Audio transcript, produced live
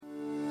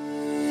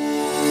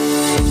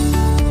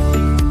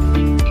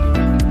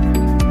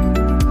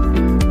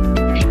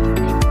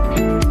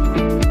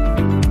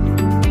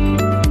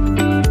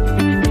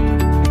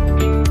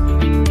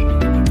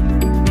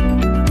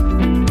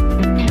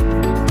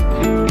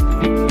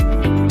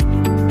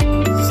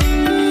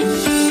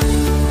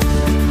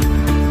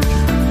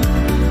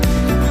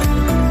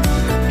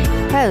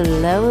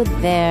Hello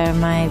there,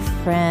 my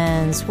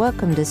friends.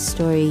 Welcome to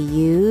Story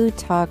U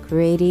Talk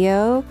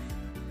Radio.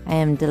 I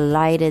am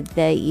delighted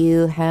that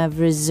you have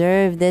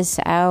reserved this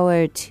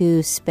hour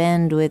to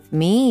spend with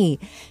me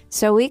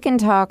so we can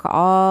talk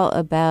all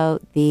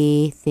about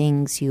the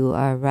things you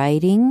are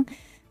writing,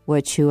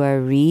 what you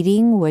are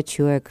reading, what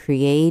you are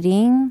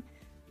creating.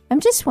 I'm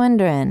just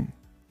wondering,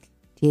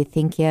 do you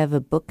think you have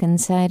a book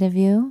inside of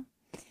you?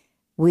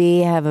 We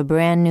have a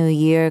brand new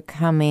year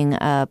coming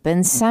up,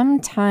 and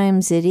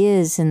sometimes it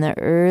is in the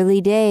early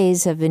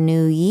days of a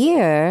new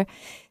year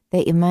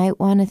that you might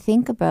want to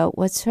think about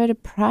what sort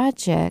of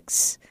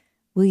projects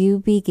will you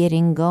be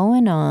getting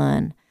going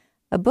on.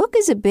 A book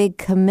is a big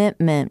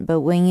commitment,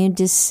 but when you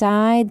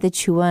decide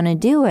that you want to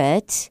do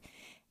it,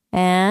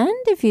 and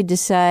if you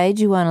decide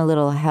you want a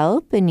little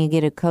help and you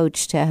get a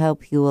coach to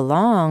help you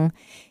along,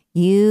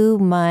 you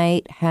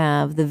might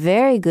have the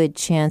very good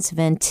chance of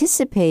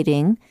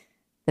anticipating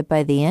that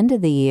by the end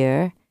of the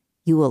year,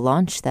 you will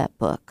launch that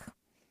book.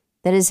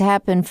 That has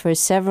happened for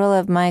several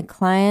of my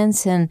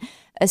clients, and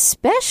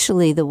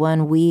especially the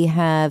one we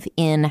have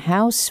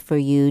in-house for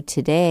you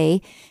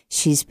today.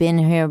 She's been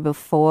here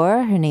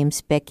before. Her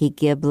name's Becky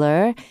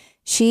Gibler.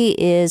 She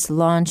is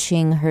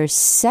launching her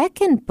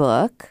second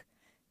book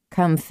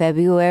come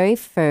February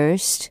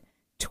 1st,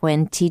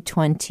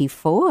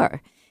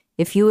 2024.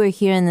 If you were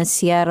here in the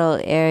Seattle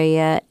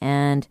area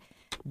and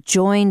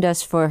joined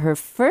us for her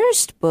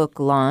first book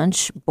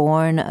launch,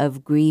 Born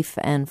of Grief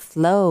and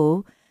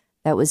Flow,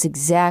 that was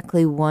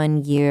exactly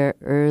 1 year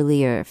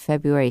earlier,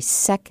 February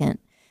 2nd,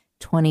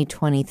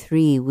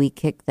 2023, we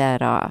kicked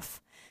that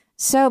off.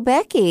 So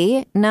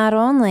Becky not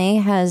only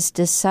has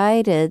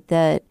decided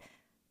that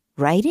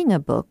writing a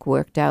book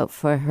worked out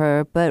for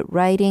her, but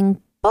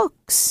writing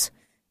books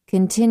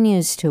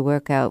continues to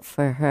work out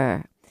for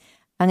her.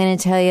 I'm going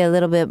to tell you a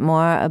little bit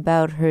more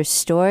about her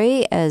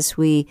story as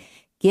we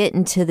get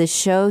into the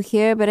show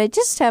here, but I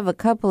just have a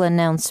couple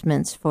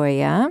announcements for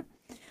you.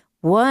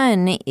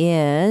 One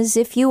is,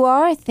 if you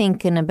are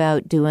thinking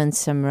about doing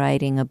some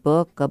writing, a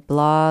book, a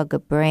blog, a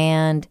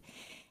brand,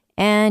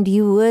 and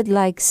you would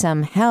like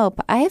some help,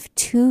 I have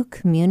two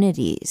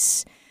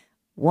communities.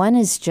 One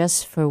is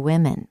just for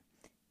women,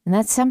 and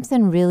that's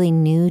something really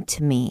new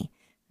to me.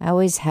 I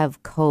always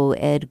have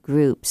co-ed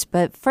groups,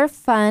 but for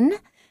fun,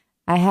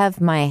 I have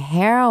my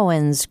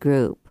heroines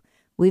group.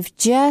 We've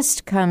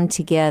just come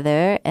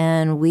together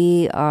and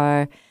we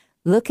are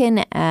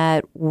looking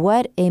at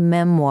what a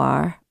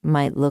memoir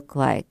might look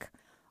like.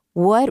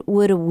 What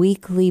would a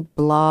weekly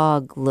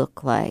blog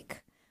look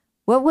like?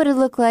 What would it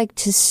look like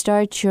to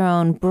start your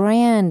own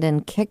brand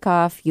and kick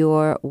off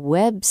your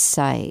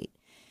website?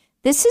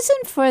 This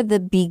isn't for the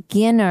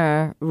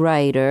beginner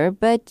writer,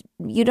 but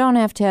you don't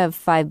have to have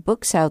 5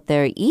 books out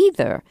there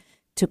either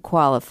to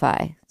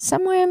qualify.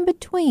 Somewhere in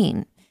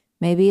between.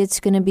 Maybe it's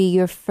going to be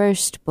your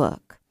first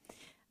book.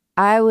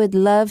 I would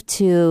love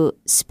to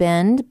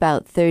spend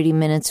about 30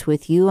 minutes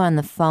with you on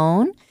the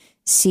phone,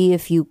 see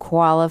if you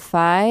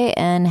qualify,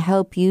 and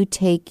help you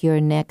take your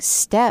next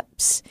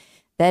steps.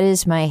 That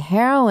is my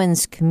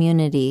heroines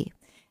community.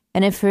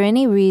 And if for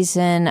any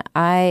reason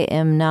I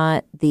am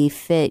not the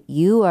fit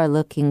you are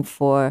looking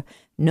for,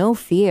 no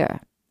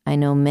fear. I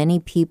know many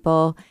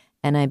people,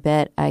 and I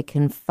bet I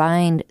can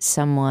find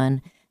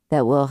someone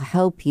that will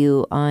help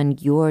you on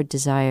your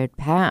desired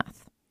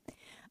path.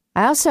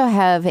 I also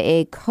have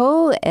a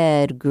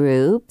co-ed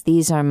group.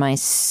 These are my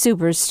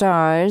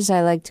superstars,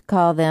 I like to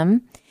call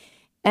them.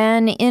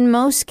 And in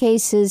most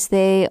cases,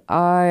 they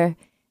are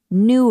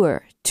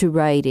newer to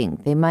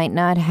writing. They might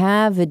not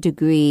have a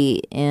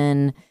degree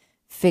in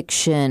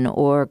fiction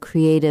or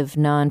creative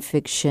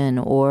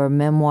nonfiction or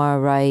memoir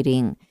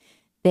writing.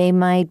 They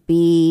might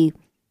be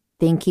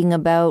thinking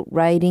about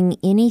writing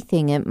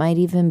anything. It might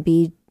even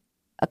be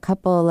a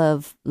couple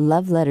of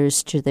love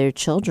letters to their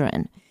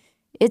children.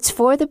 It's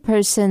for the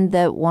person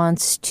that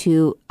wants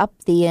to up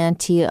the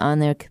ante on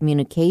their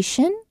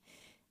communication,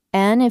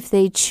 and if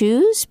they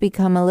choose,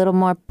 become a little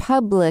more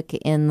public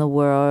in the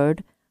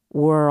world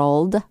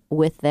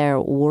with their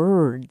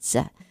words.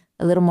 A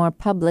little more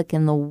public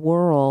in the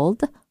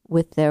world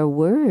with their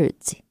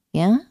words.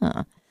 Yeah,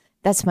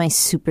 that's my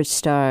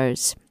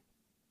superstars.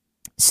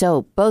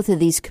 So both of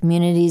these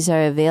communities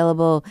are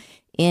available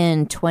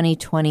in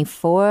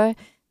 2024.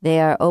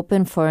 They are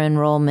open for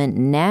enrollment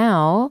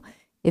now.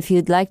 If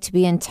you'd like to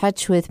be in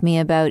touch with me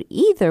about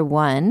either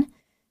one,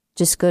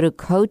 just go to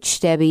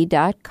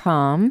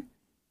CoachDebbie.com.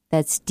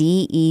 That's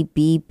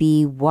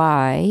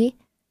DEBBY,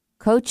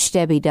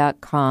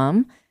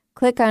 CoachDebbie.com.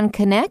 Click on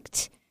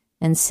Connect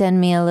and send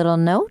me a little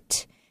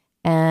note,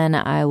 and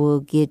I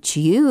will get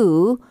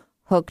you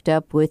hooked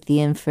up with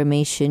the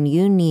information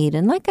you need.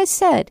 And like I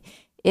said,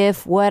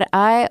 if what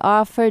I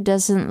offer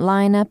doesn't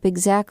line up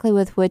exactly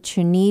with what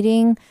you're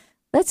needing,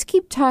 let's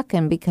keep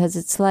talking, because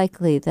it's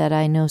likely that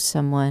I know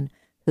someone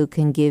who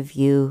can give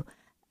you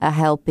a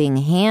helping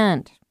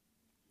hand.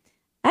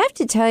 I have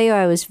to tell you,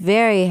 I was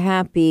very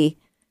happy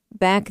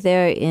back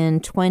there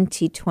in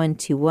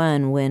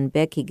 2021 when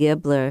Becky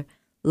Gibler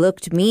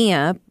looked me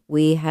up.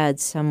 We had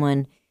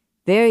someone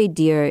very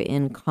dear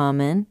in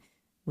common,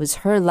 was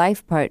her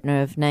life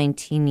partner of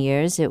 19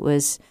 years. It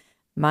was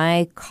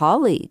my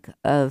colleague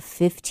of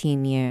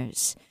 15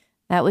 years.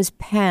 That was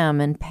Pam,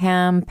 and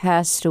Pam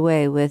passed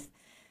away with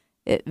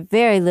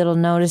very little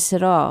notice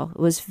at all. It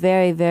was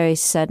very, very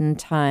sudden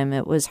time.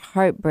 It was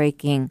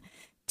heartbreaking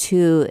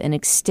to an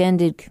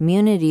extended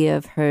community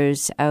of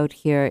hers out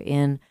here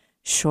in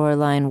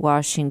Shoreline,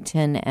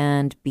 Washington,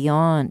 and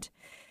beyond.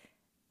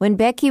 When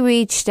Becky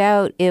reached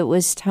out, it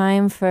was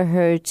time for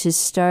her to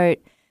start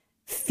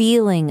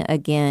feeling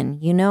again.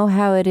 You know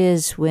how it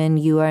is when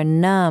you are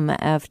numb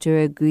after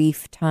a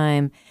grief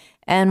time,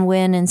 and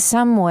when in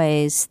some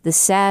ways the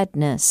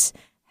sadness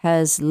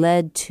has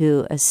led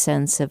to a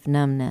sense of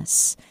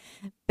numbness.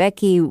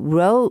 Becky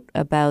wrote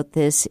about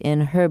this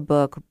in her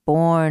book,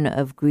 Born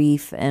of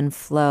Grief and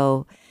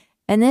Flow.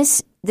 And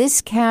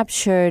this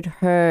captured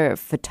her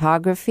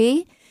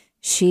photography.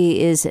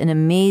 She is an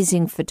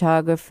amazing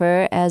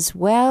photographer, as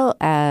well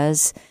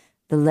as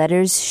the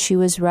letters she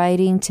was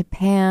writing to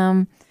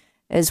Pam,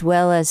 as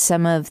well as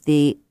some of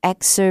the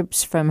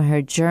excerpts from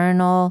her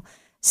journal,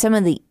 some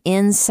of the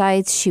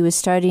insights she was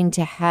starting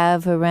to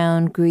have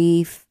around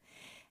grief.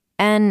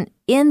 And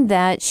in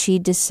that, she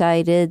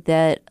decided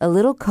that a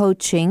little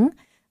coaching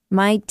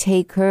might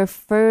take her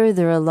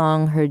further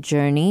along her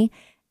journey,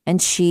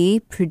 and she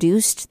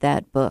produced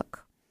that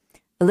book.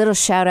 A little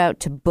shout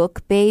out to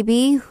Book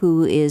Baby,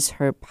 who is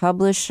her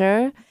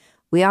publisher.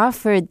 We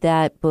offered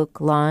that book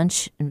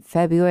launch on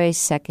February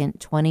 2nd,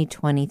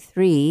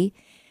 2023.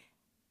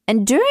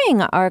 And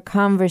during our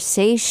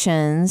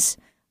conversations,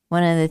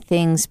 one of the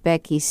things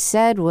Becky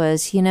said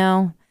was,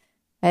 I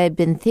had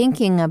been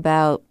thinking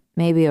about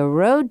maybe a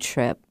road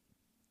trip,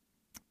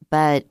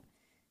 but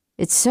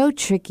it's so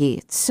tricky.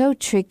 It's so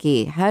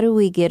tricky. How do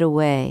we get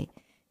away?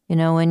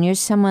 When you're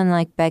someone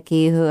like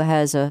Becky who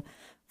has a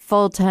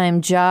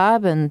full-time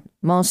job, and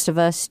most of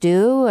us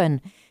do,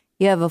 and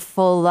you have a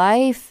full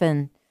life,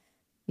 and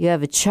you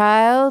have a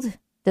child,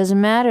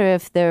 doesn't matter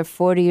if they're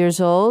 40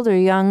 years old or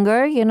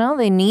younger,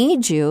 they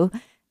need you.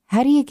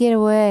 How do you get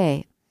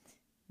away?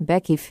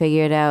 Becky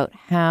figured out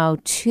how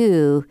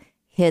to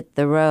hit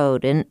the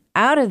road. And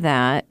out of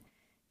that,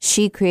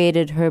 she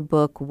created her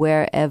book,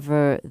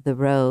 Wherever the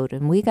Road.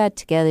 And we got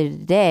together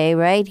today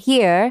right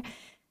here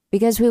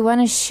because we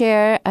want to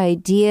share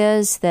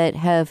ideas that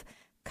have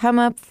come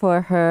up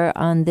for her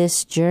on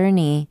this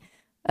journey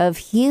of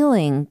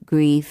healing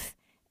grief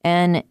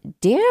and,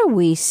 dare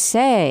we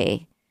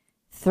say,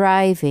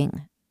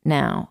 thriving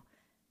now.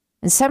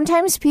 And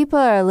sometimes people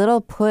are a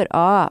little put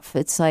off.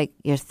 It's like,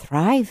 you're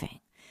thriving.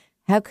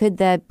 How could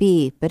that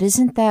be? But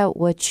isn't that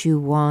what you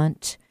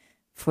want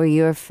for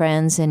your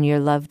friends and your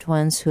loved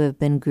ones who have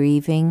been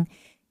grieving?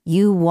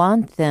 You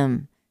want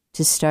them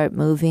to start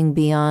moving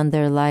beyond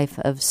their life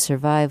of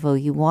survival.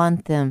 You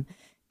want them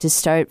to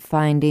start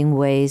finding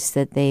ways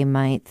that they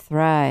might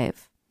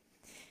thrive.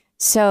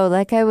 So,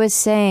 like I was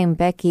saying,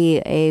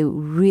 Becky, a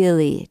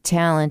really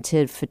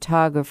talented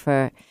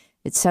photographer.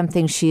 It's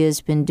something she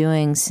has been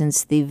doing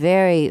since the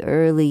very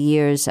early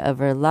years of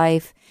her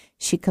life.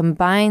 She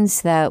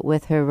combines that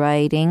with her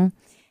writing,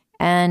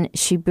 and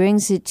she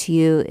brings it to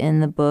you in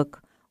the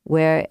book,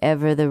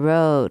 Wherever the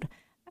Road.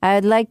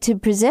 I'd like to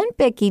present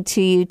Becky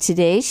to you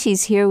today.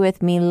 She's here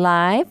with me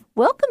live.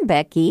 Welcome,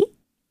 Becky.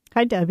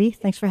 Hi, Debbie.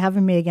 Thanks for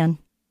having me again.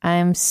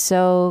 I'm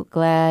so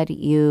glad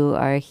you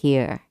are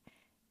here.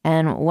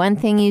 And one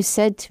thing you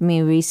said to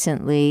me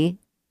recently,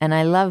 and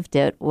I loved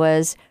it,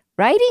 was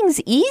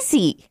writing's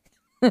easy.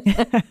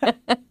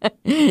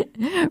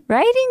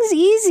 Writing's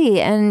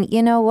easy. And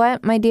you know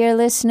what, my dear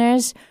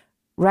listeners?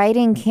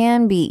 Writing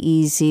can be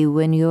easy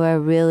when you are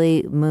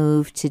really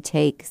moved to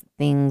take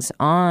things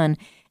on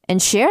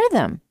and share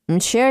them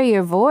and share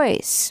your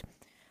voice.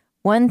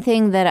 One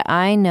thing that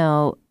I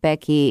know,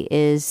 Becky,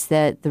 is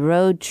that the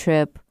road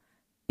trip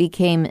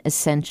became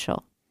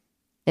essential.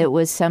 It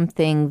was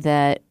something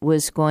that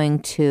was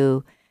going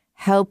to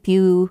help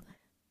you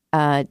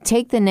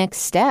take the next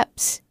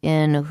steps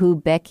in who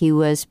Becky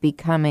was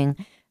becoming.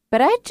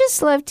 But I'd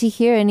just love to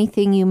hear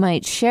anything you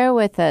might share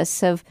with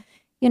us of,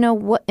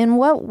 in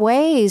what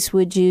ways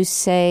would you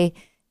say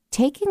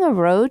taking a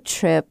road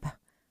trip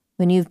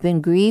when you've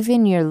been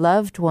grieving your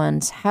loved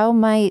ones, how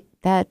might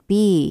that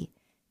be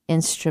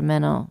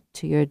instrumental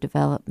to your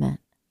development?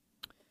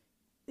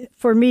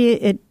 For me,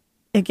 it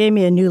gave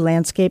me a new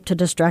landscape to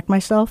distract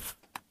myself.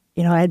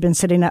 I had been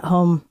sitting at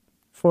home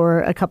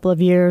for a couple of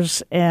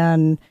years,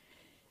 and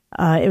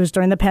it was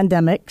during the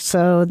pandemic,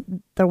 so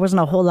there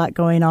wasn't a whole lot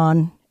going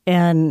on.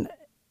 And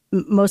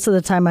most of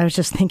the time I was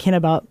just thinking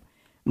about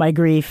my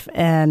grief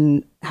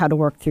and how to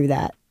work through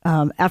that.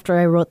 After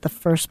I wrote the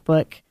first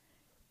book,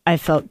 I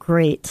felt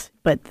great.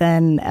 But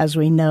then, as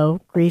we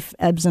know, grief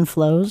ebbs and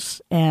flows.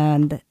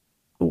 And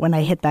when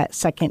I hit that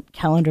second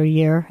calendar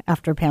year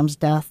after Pam's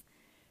death,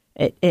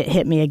 it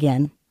hit me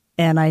again.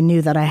 And I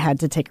knew that I had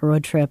to take a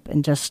road trip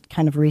and just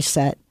kind of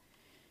reset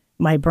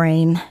my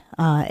brain.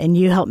 And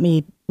you helped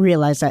me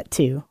realize that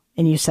too.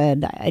 And you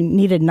said I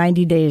needed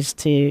 90 days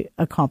to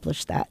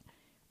accomplish that,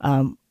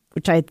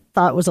 which I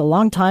thought was a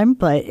long time,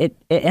 but it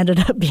ended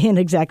up being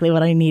exactly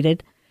what I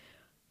needed.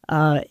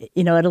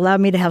 It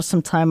allowed me to have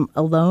some time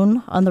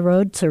alone on the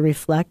road to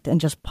reflect and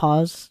just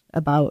pause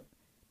about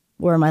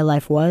where my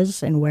life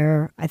was and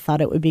where I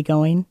thought it would be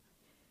going.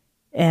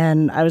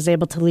 And I was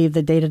able to leave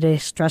the day-to-day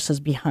stresses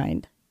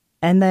behind.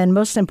 And then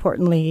most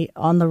importantly,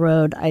 on the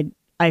road,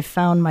 I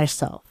found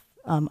myself.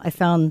 I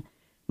found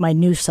my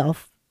new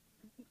self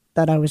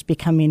that I was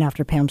becoming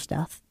after Pam's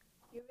death.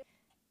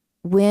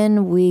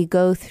 When we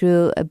go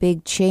through a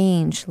big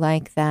change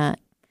like that,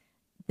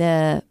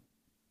 the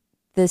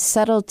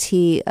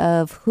subtlety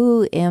of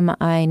who am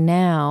I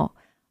now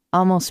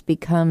almost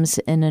becomes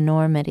an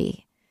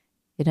enormity.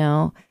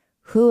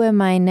 Who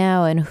am I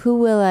now and who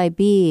will I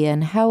be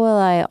and how will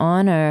I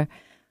honor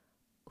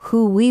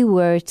who we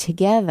were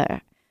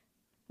together?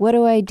 What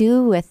do I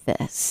do with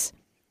this?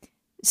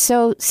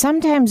 So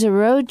sometimes a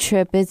road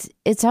trip,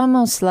 it's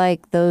almost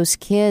like those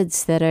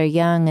kids that are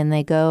young and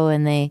they go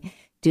and they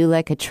do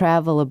like a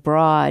travel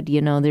abroad,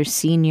 their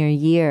senior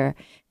year,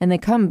 and they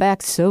come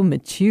back so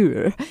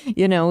mature.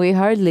 We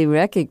hardly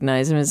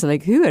recognize them. It's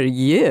like, who are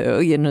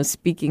you?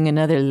 Speaking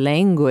another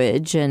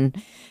language, and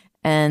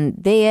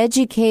they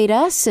educate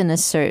us in a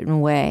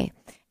certain way.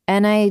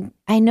 And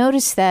I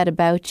noticed that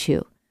about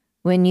you.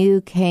 When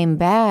you came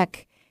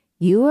back,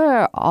 you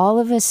were all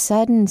of a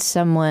sudden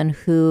someone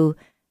who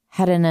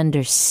had an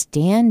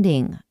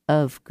understanding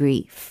of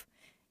grief.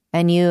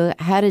 And you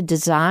had a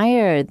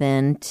desire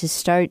then to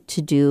start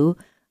to do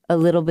a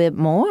little bit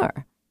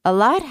more. A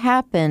lot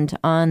happened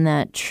on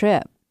that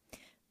trip.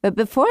 But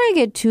before I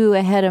get too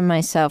ahead of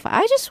myself,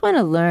 I just want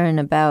to learn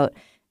about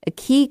a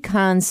key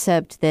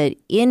concept that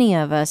any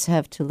of us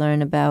have to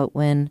learn about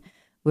when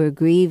we're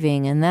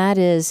grieving, and that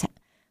is,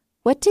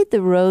 what did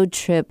the road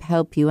trip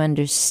help you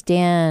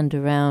understand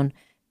around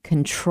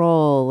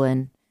control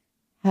and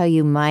how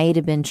you might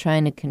have been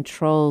trying to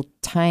control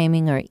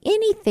timing or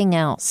anything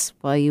else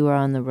while you were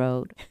on the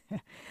road?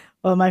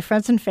 Well, my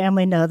friends and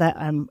family know that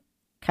I'm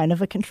kind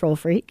of a control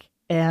freak,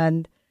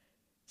 and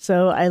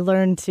so I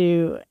learned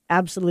to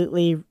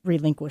absolutely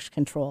relinquish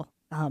control.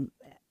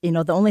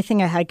 The only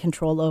thing I had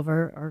control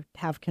over or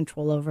have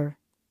control over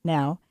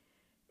now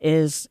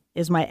is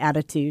my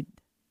attitude.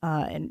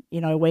 I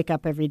wake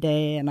up every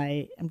day and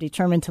I am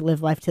determined to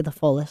live life to the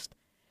fullest.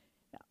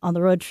 On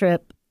the road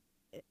trip,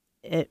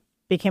 it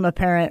became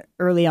apparent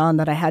early on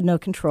that I had no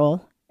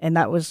control, and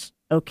that was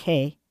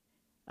okay.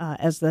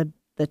 As the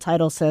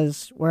title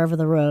says, wherever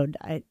the road,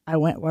 I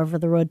went wherever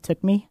the road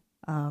took me.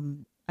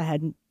 I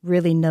had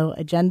really no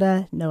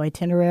agenda, no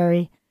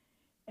itinerary,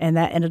 and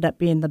that ended up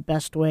being the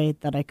best way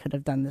that I could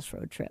have done this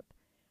road trip.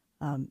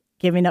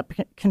 Giving up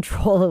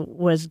control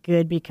was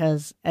good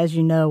because, as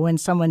you know, when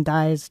someone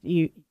dies,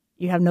 you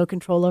have no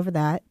control over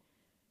that.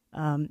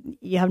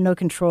 You have no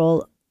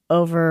control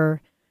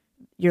over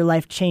your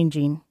life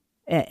changing,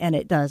 and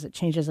it does. It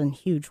changes in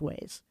huge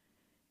ways.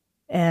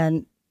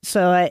 And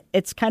so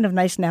it's kind of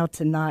nice now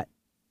to not,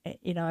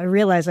 I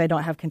realize I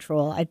don't have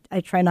control.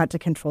 I try not to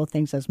control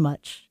things as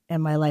much,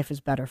 and my life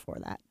is better for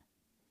that.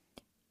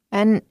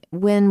 And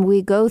when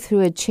we go through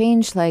a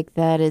change like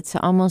that, it's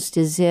almost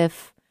as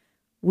if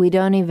we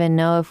don't even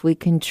know if we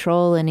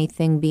control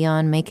anything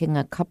beyond making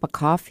a cup of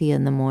coffee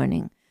in the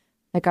morning.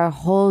 Like our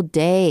whole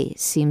day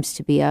seems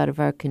to be out of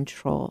our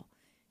control.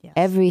 Yes.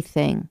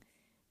 Everything.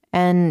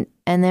 And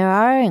there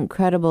are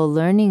incredible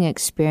learning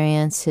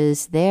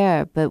experiences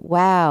there, but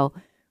wow,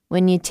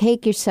 when you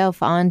take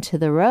yourself onto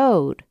the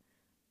road,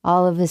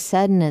 all of a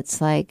sudden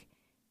it's like,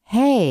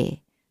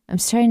 hey, I'm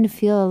starting to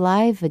feel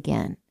alive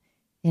again,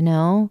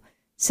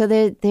 So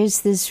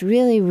there's this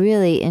really,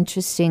 really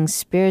interesting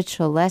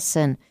spiritual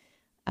lesson.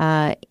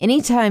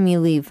 Anytime you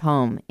leave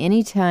home,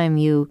 anytime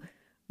you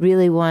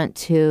really want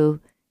to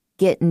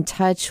get in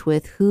touch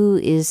with who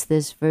is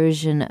this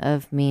version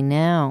of me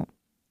now.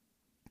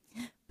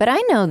 But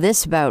I know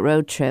this about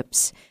road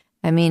trips.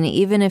 I mean,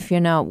 even if you're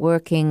not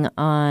working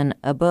on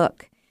a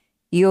book,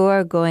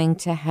 you're going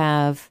to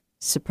have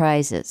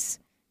surprises,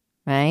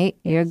 right?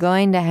 Yes. You're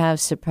going to have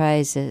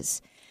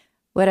surprises.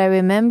 What I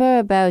remember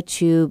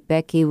about you,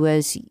 Becky,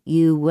 was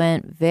you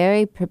went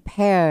very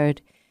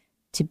prepared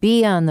to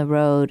be on the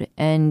road,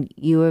 and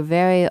you were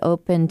very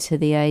open to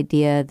the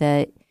idea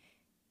that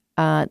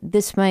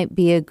this might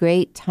be a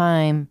great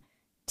time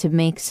to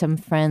make some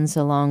friends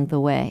along the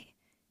way.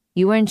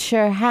 You weren't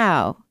sure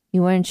how.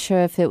 You weren't sure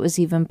if it was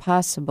even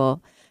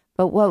possible.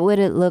 But what would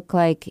it look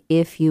like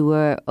if you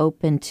were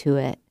open to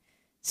it?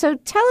 So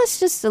tell us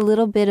just a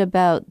little bit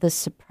about the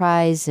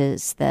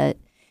surprises that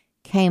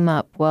came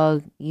up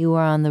while you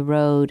were on the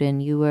road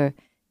and you were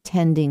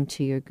tending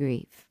to your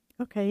grief.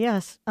 Okay,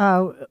 yes.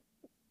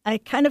 I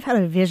kind of had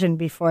a vision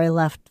before I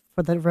left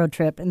for the road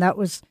trip, and that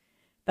was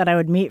that I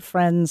would meet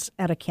friends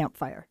at a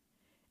campfire.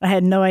 I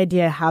had no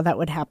idea how that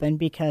would happen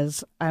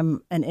because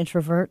I'm an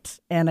introvert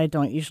and I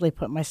don't usually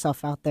put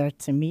myself out there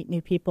to meet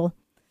new people.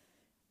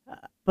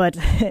 But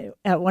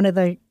at one of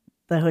the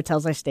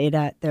hotels I stayed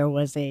at, there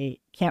was a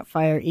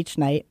campfire each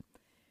night,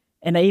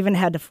 and I even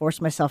had to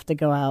force myself to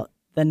go out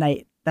the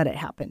night that it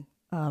happened.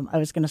 I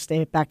was going to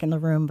stay back in the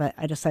room, but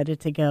I decided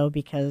to go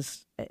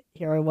because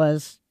here I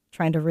was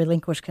trying to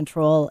relinquish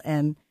control,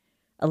 and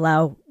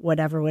allow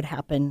whatever would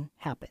happen.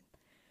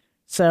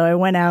 So I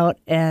went out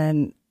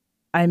and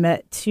I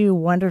met two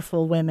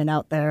wonderful women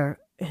out there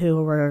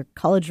who were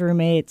college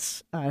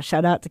roommates.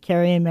 Shout out to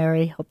Carrie and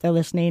Mary. Hope they're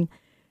listening.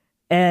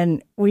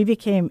 And we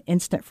became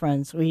instant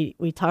friends. We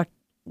talked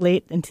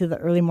late into the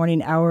early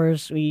morning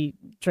hours. We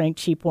drank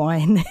cheap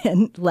wine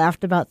and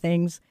laughed about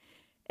things.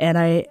 And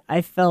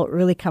I felt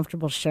really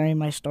comfortable sharing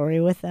my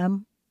story with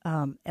them.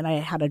 And I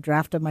had a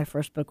draft of my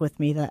first book with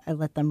me that I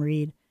let them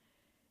read.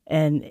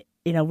 And,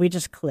 we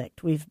just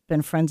clicked. We've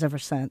been friends ever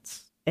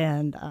since.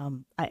 And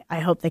I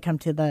hope they come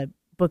to the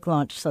book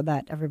launch so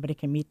that everybody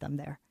can meet them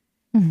there.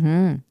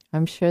 Mm-hmm.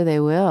 I'm sure they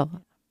will.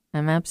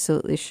 I'm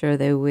absolutely sure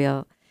they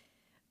will.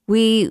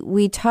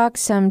 We talk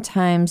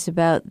sometimes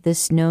about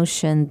this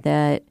notion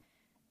that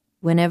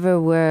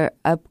whenever we're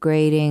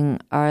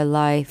upgrading our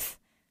life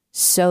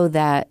so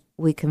that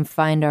we can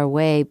find our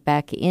way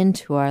back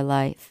into our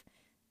life,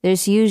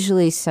 there's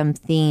usually some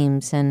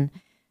themes. And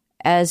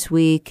as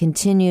we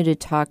continue to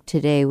talk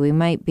today, we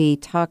might be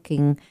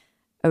talking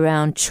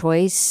around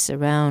choice,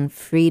 around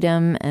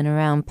freedom, and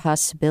around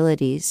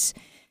possibilities.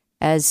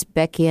 As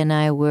Becky and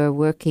I were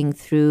working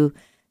through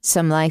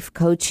some life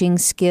coaching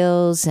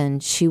skills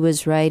and she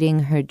was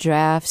writing her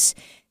drafts,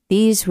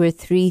 these were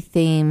three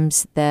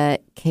themes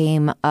that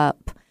came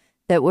up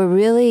that were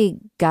really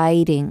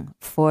guiding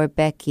for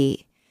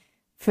Becky.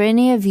 For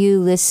any of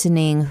you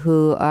listening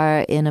who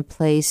are in a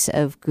place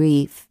of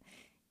grief,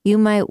 you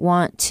might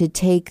want to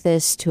take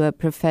this to a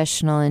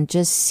professional and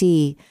just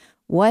see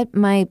what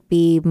might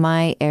be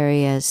my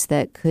areas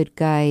that could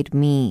guide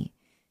me.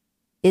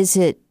 Is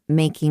it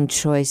making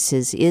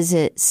choices? Is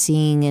it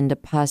seeing into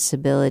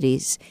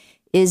possibilities?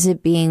 Is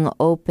it being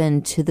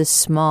open to the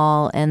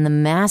small and the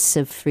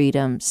massive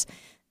freedoms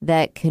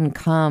that can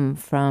come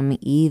from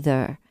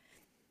either?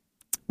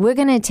 We're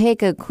going to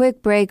take a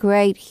quick break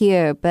right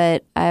here,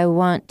 but I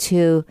want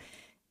to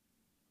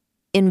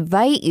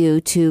invite you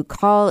to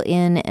call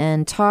in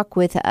and talk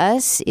with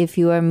us if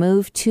you are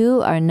moved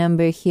to. Our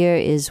number here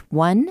is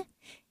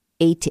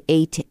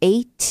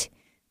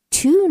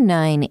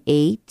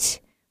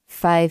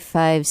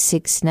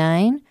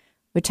 1-888-298-5569.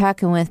 We're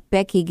talking with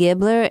Becky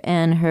Gibler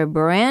and her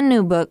brand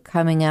new book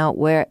coming out,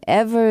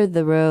 Wherever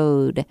the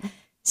Road.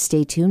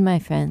 Stay tuned, my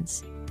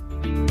friends.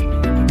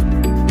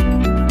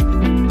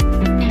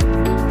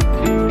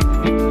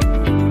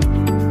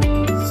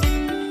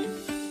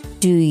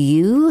 Do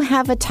you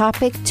have a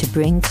topic to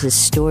bring to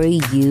Story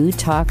U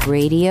Talk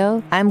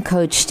Radio? I'm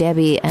Coach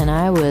Debbie, and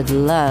I would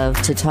love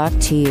to talk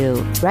to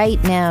you.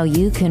 Right now,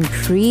 you can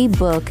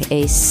pre-book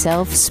a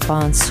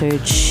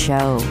self-sponsored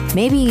show.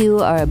 Maybe you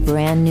are a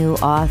brand new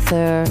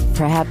author.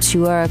 Perhaps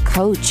you are a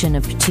coach in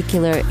a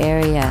particular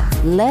area.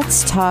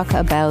 Let's talk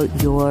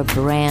about your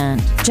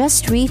brand.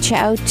 Just reach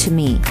out to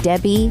me,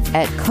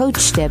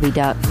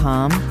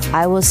 Debbie@CoachDebbie.com.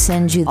 I will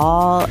send you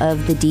all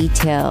of the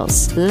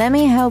details. Let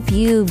me help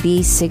you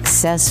be successful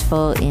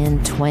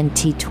in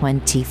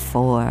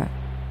 2024.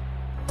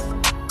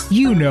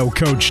 You know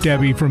Coach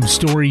Debbie from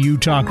Story U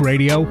Talk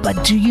Radio,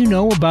 but do you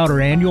know about her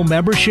annual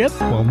membership?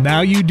 Well,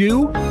 now you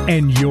do,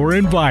 and you're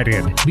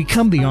invited.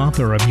 Become the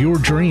author of your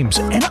dreams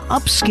and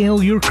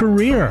upscale your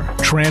career.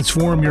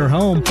 Transform your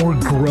home or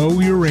grow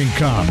your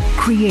income.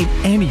 Create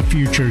any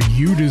future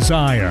you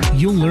desire.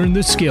 You'll learn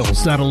the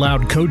skills that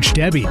allowed Coach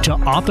Debbie to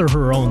author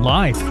her own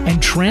life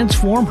and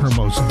transform her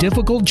most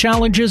difficult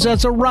challenges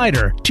as a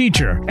writer,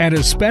 teacher, and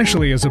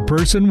especially as a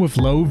person with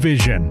low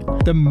vision.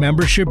 The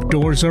membership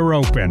doors are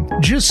open.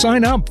 Just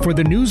sign up for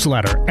the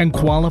newsletter and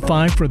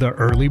qualify for the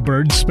early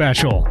bird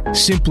special.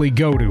 Simply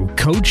go to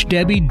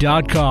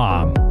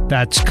CoachDebbie.com.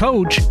 That's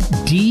Coach,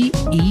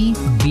 DEBBY.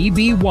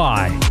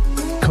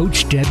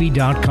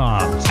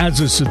 CoachDebbie.com.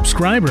 As a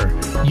subscriber,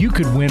 you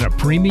could win a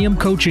premium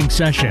coaching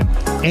session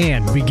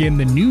and begin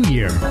the new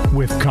year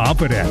with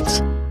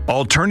confidence.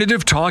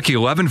 Alternative Talk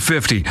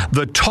 1150,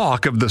 the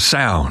talk of the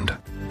sound.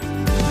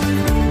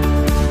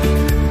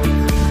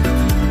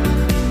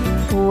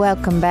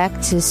 Welcome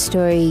back to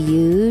Story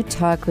U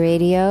Talk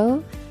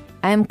Radio.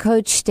 I'm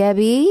Coach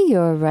Debbie,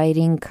 your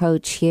writing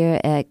coach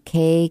here at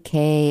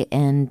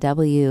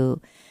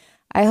KKNW.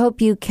 I hope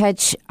you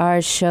catch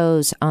our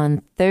shows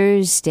on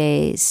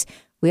Thursdays.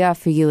 We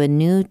offer you a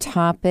new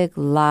topic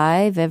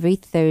live every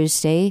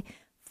Thursday,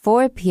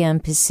 4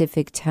 p.m.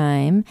 Pacific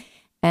Time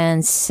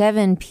and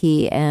 7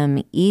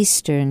 p.m.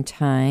 Eastern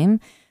Time.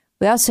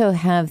 We also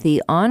have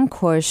the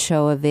Encore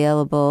show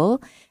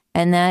available,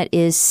 and that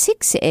is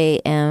 6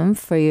 a.m.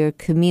 for your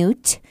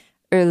commute,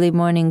 early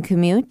morning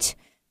commute,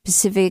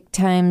 Pacific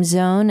Time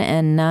Zone,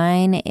 and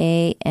 9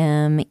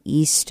 a.m.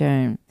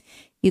 Eastern.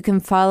 You can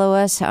follow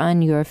us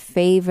on your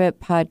favorite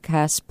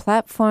podcast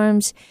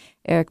platforms.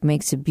 Eric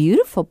makes a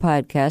beautiful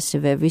podcast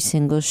of every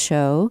single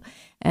show,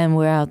 and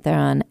we're out there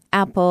on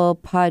Apple,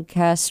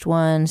 Podcast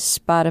One,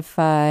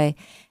 Spotify,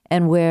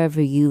 and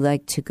wherever you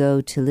like to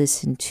go to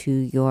listen to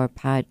your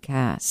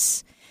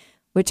podcasts.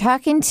 We're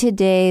talking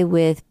today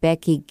with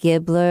Becky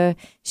Gibler.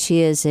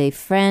 She is a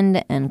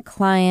friend and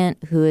client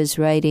who is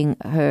written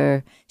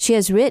her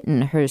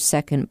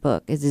second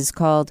book. It is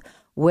called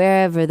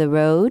Wherever the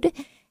Road.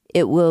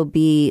 It will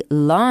be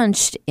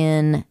launched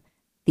in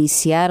the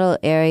Seattle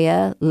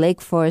area,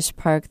 Lake Forest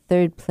Park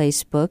Third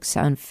Place Books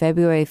on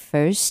February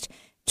 1st,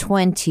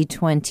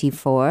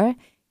 2024.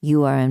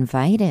 You are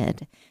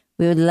invited.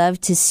 We would love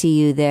to see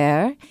you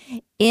there.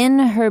 In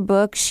her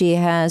book, she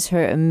has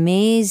her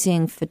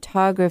amazing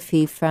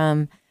photography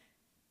from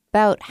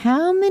about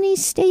how many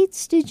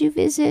states did you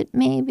visit,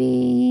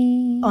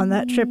 maybe? On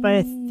that trip,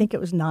 I think it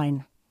was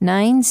 9.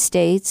 9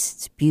 states.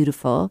 It's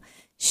beautiful.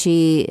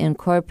 She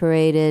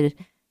incorporated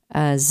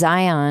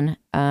Zion.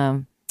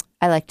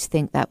 I like to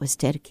think that was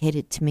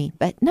dedicated to me,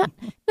 but not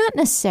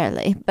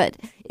necessarily. But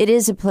it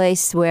is a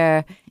place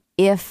where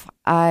if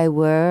I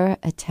were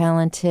a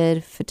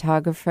talented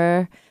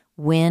photographer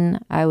when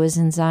I was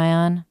in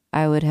Zion,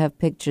 I would have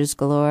pictures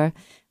galore.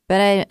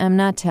 But I'm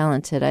not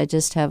talented. I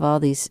just have all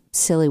these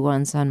silly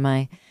ones on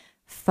my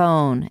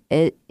phone.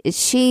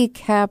 She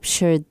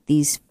captured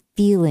these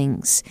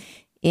feelings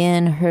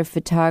in her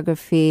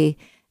photography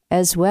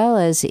as well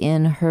as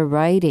in her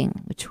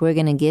writing, which we're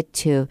going to get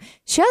to.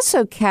 She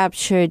also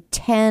captured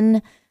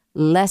 10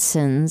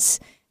 lessons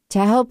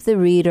to help the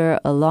reader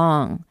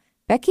along.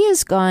 Becky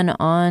has gone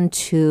on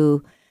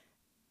to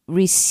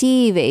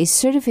receive a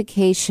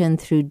certification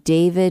through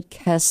David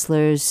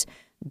Kessler's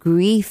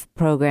grief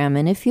program.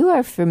 And if you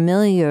are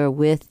familiar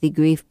with the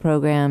grief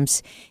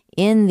programs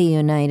in the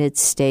United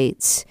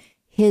States,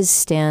 his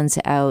stands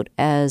out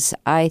as,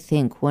 I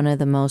think, one of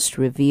the most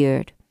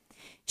revered.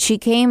 She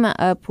came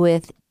up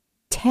with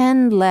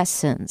 10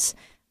 lessons.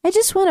 I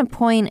just want to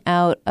point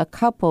out a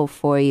couple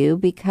for you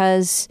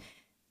because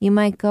you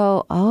might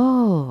go,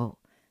 oh,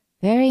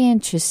 very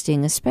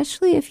interesting,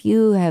 especially if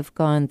you have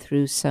gone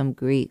through some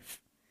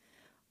grief.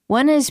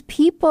 One is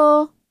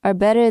people are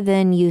better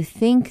than you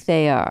think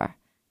they are,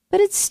 but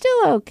it's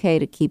still okay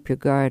to keep your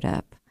guard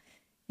up.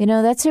 You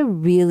know, that's a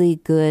really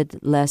good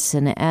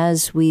lesson.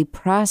 As we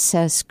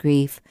process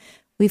grief,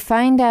 we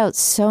find out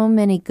so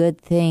many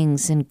good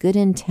things and good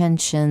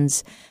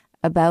intentions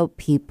about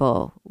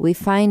people. We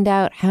find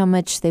out how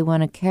much they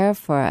want to care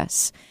for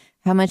us,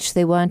 how much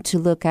they want to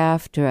look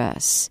after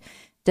us.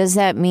 Does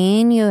that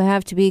mean you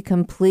have to be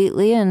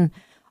completely and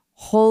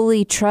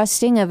wholly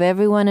trusting of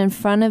everyone in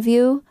front of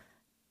you?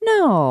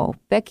 No.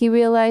 Becky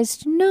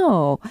realized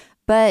no.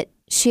 But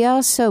she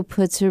also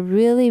puts a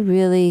really,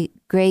 really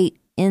great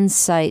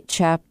insight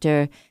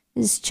chapter.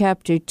 This is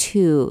chapter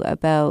 2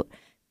 about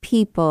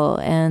people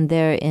and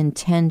their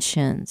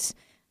intentions.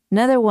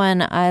 Another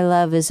one I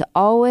love is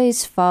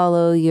always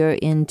follow your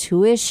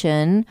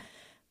intuition,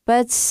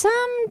 but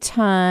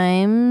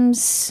sometimes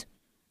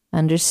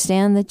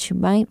understand that you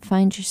might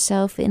find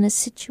yourself in a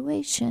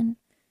situation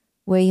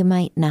where you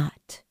might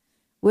not,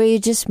 where you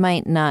just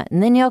might not.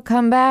 And then you'll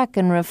come back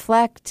and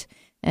reflect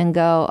and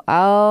go,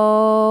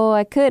 oh,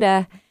 I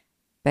coulda.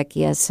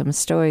 Becky has some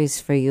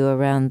stories for you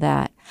around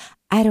that.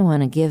 I don't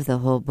want to give the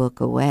whole book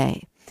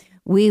away.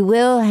 We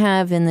will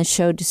have in the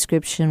show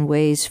description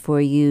ways for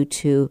you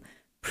to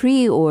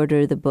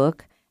pre-order the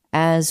book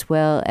as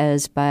well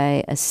as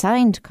buy a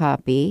signed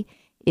copy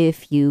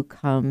if you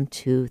come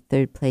to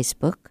Third Place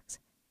Books,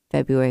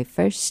 February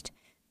 1st,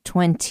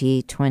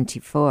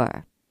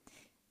 2024.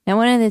 Now,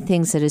 one of the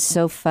things that is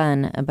so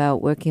fun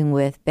about working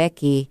with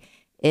Becky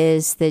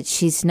is that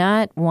she's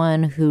not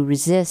one who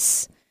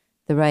resists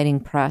the writing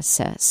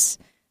process.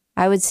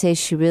 I would say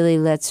she really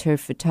lets her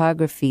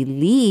photography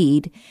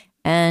lead,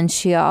 and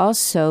she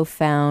also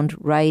found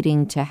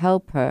writing to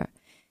help her.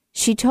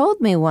 She told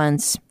me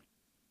once,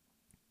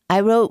 I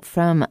wrote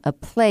from a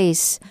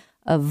place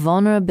of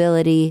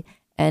vulnerability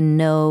and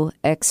no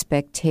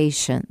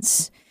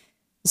expectations.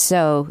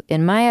 So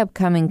in my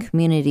upcoming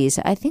communities,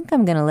 I think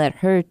I'm going to let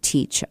her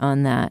teach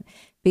on that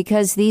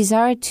because these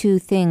are two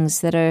things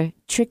that are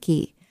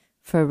tricky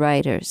for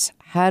writers.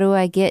 How do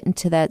I get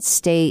into that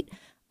state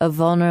of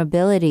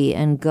vulnerability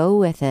and go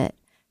with it?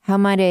 How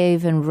might I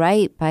even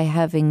write by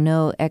having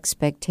no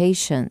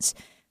expectations?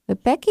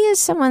 But Becky is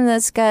someone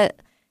that's got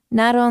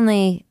not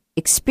only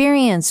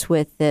experience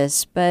with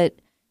this, but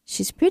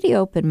she's pretty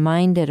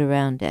open-minded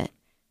around it.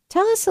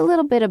 Tell us a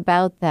little bit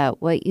about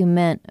that, what you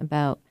meant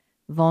about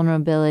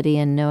vulnerability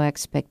and no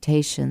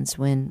expectations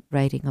when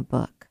writing a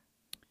book.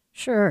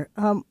 Sure.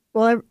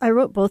 Well, I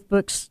wrote both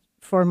books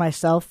for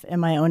myself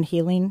and my own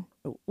healing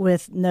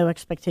with no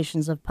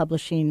expectations of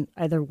publishing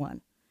either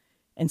one.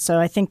 And so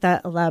I think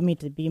that allowed me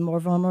to be more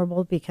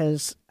vulnerable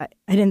because I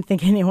didn't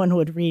think anyone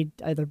would read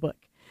either book.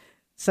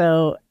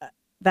 So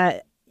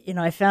that,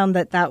 I found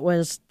that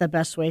was the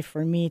best way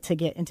for me to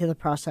get into the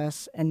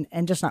process and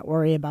just not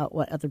worry about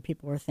what other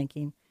people were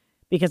thinking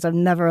because I've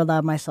never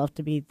allowed myself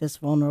to be this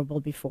vulnerable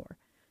before.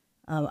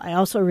 I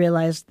also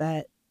realized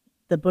that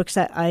the books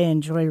that I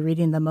enjoy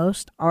reading the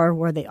most are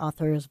where the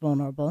author is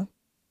vulnerable.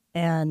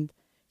 And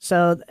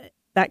so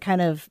that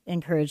kind of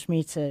encouraged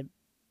me to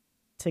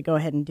go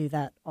ahead and do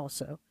that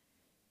also.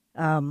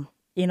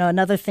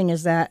 Another thing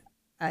is that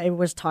I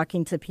was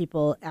talking to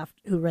people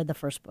who read the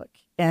first book,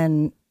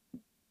 and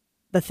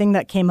the thing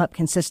that came up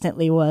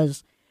consistently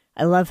was,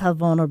 I love how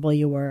vulnerable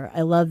you were.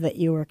 I love that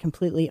you were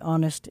completely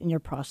honest in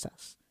your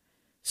process.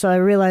 So I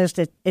realized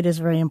it is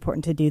very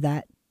important to do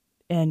that,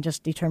 and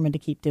just determined to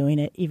keep doing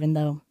it, even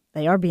though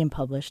they are being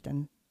published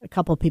and a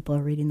couple people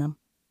are reading them.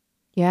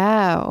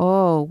 Yeah,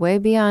 way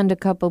beyond a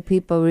couple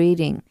people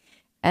reading.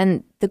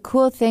 And the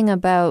cool thing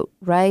about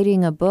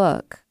writing a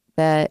book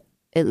that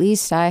at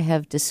least I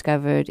have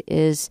discovered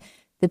is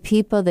the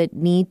people that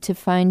need to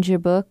find your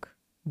book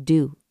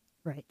do.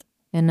 Right.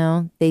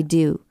 They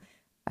do.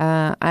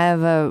 I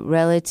have a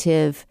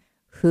relative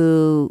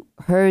who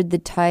heard the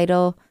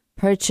title,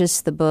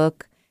 purchased the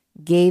book,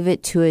 gave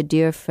it to a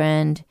dear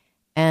friend,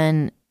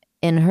 and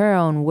in her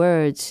own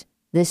words,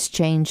 this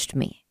changed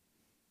me.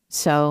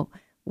 So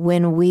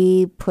when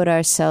we put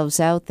ourselves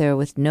out there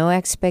with no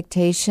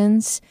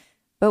expectations,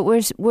 but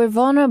we're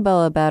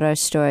vulnerable about our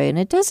story, and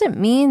it doesn't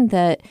mean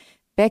that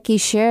Becky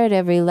shared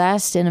every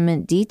last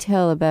intimate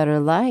detail about her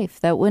life.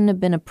 That wouldn't have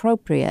been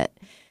appropriate.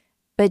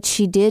 But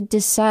she did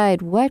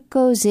decide what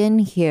goes in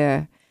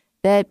here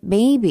that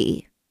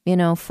maybe,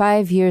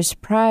 5 years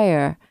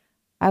prior,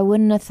 I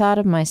wouldn't have thought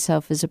of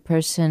myself as a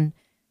person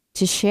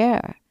to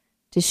share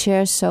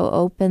so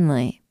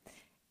openly.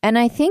 And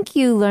I think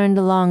you learned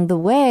along the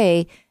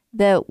way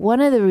that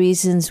one of the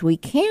reasons we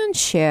can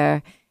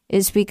share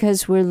is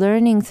because we're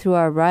learning through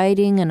our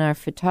writing and our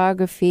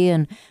photography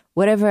and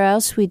whatever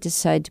else we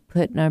decide to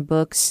put in our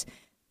books,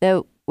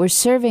 that we're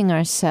serving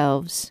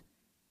ourselves,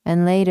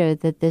 and later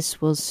that this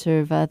will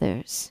serve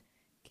others.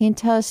 Can you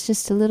tell us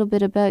just a little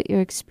bit about your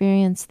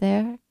experience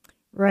there?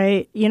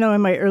 Right.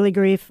 In my early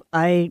grief,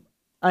 I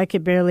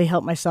could barely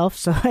help myself,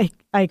 so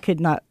I could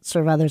not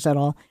serve others at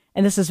all.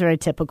 And this is very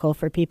typical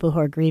for people who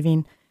are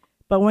grieving.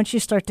 But once you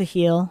start to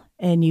heal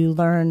and you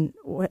learn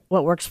what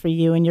works for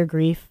you in your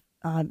grief,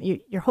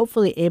 you're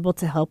hopefully able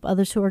to help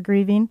others who are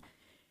grieving.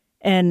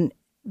 And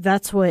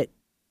that's what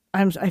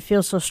I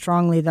feel so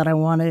strongly that I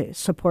want to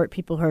support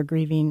people who are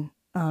grieving.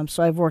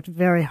 So I've worked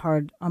very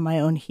hard on my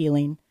own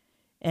healing.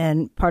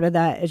 And part of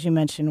that, as you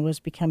mentioned, was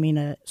becoming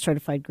a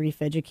certified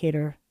grief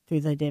educator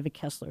through the David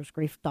Kessler's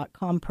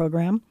grief.com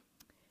program.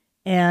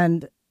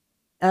 And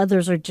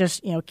others are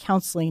just,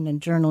 counseling and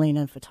journaling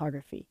and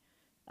photography.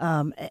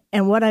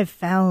 And what I've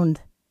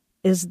found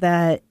is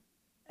that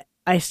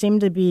I seem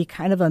to be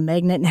kind of a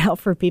magnet now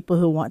for people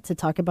who want to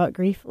talk about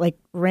grief, like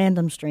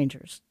random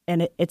strangers.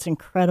 And it's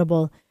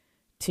incredible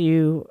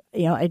to,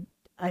 I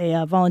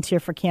volunteer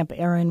for Camp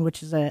Aaron,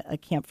 which is a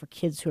camp for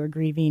kids who are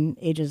grieving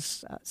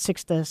ages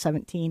 6 to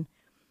 17.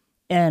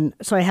 And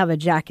so I have a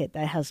jacket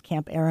that has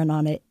Camp Aaron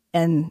on it.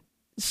 And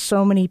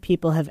so many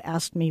people have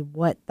asked me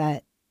what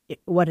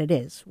it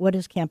is. What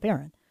is Camp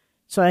Aaron?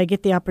 So I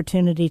get the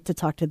opportunity to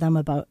talk to them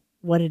about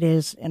what it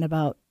is and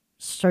about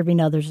serving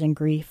others in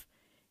grief.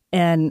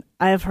 And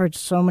I have heard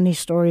so many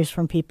stories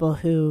from people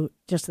who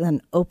just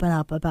then open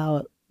up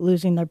about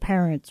losing their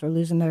parents or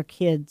losing their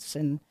kids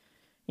and,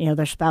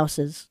 their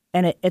spouses.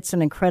 And it's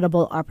an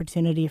incredible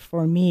opportunity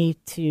for me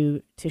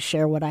to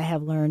share what I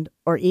have learned,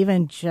 or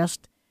even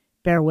just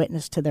bear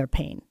witness to their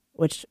pain,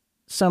 which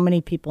so many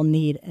people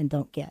need and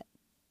don't get.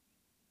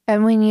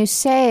 And when you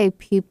say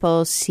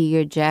people see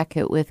your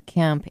jacket with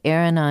Camp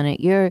Aaron on it,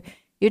 you're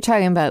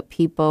talking about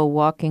people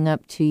walking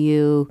up to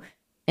you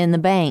in the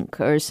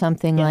bank or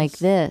something like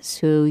this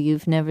who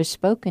you've never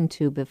spoken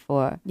to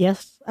before.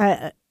 Yes.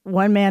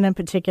 One man in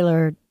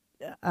particular,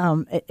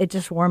 it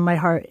just warmed my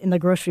heart in the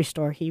grocery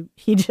store.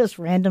 He just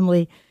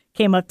randomly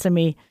came up to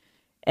me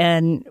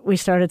and we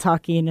started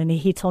talking, and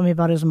he told me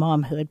about his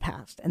mom who had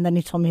passed. And then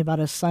he told me about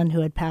his son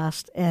who had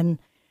passed. And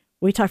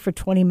we talked for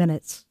 20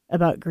 minutes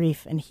about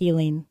grief and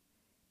healing.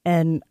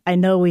 And I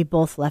know we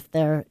both left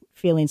there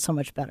feeling so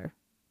much better.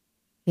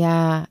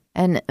 Yeah.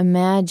 And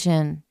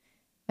imagine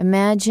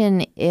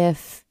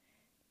if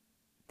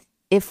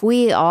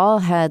we all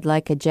had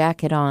like a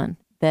jacket on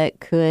that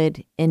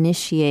could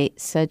initiate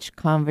such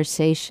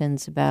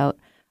conversations about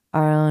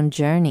our own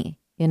journey.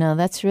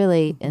 That's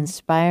really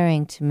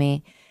inspiring to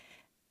me.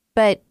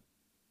 But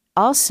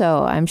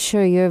also, I'm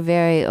sure you're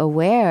very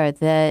aware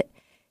that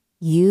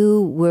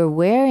you were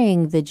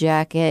wearing the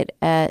jacket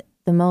at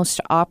the most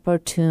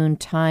opportune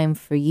time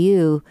for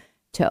you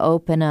to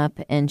open up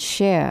and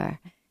share.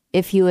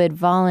 If you had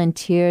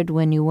volunteered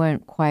when you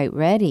weren't quite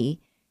ready,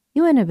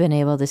 you wouldn't have been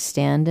able to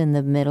stand in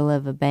the middle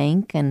of a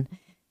bank and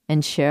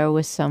share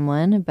with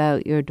someone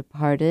about your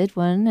departed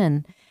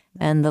one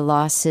and the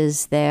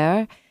losses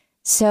there.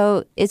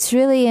 So it's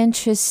really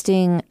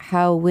interesting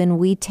how when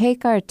we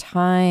take our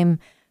time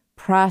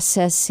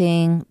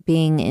processing,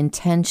 being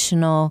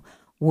intentional,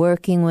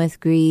 working with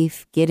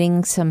grief,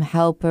 getting some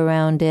help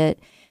around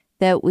it,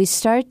 that we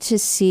start to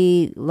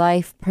see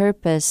life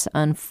purpose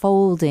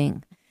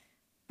unfolding.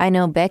 I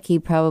know Becky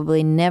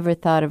probably never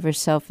thought of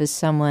herself as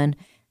someone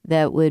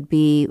that would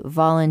be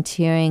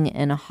volunteering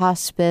in a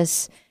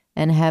hospice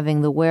and having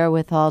the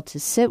wherewithal to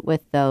sit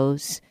with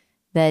those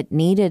that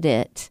needed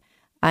it.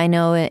 I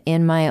know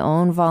in my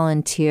own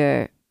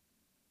volunteer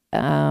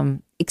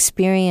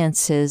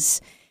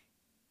experiences,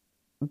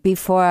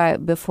 before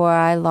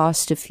I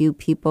lost a few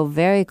people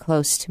very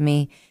close to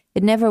me,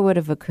 it never would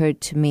have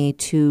occurred to me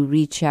to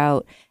reach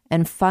out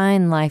and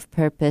find life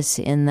purpose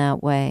in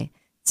that way.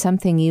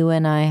 something you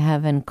and I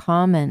have in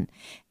common.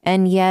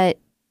 And yet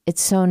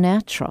it's so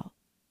natural,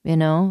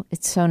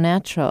 it's so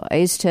natural. I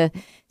used to,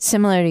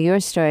 similar to your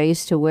story, I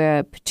used to wear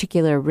a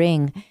particular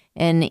ring,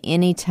 and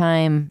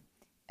anytime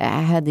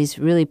I had these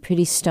really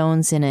pretty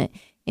stones in it,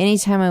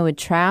 anytime I would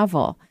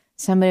travel,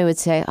 somebody would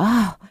say,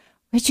 "Oh,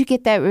 where'd you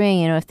get that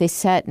ring?" If they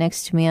sat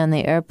next to me on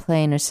the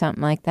airplane or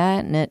something like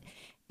that, and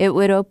it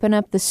would open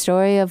up the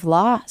story of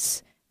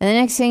loss. And the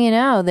next thing you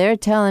know, they're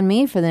telling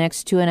me for the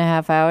next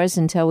 2.5 hours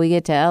until we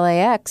get to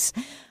LAX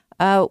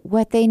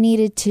what they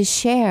needed to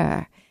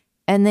share.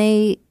 And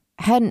they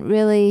hadn't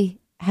really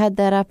had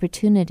that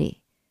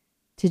opportunity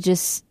to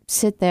just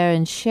sit there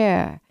and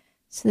share.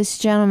 So this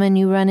gentleman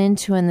you run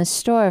into in the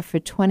store for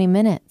 20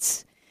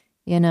 minutes,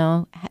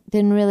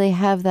 didn't really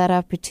have that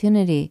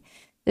opportunity.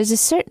 There's a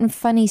certain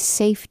funny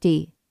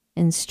safety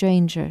in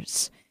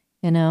strangers,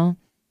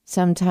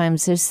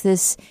 Sometimes there's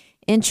this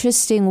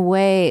interesting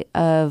way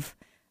of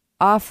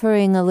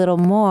offering a little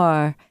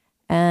more,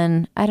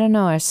 and I don't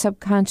know, our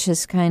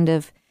subconscious kind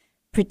of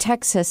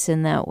protects us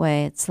in that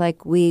way. It's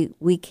like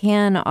we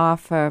can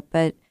offer,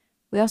 but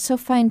we also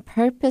find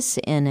purpose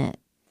in it.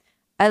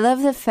 I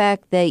love the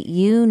fact that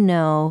you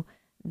know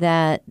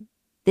that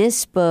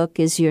this book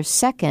is your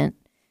second,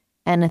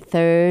 and a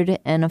third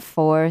and a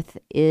fourth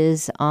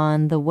is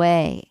on the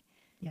way.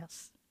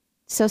 Yes.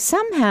 So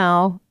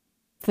somehow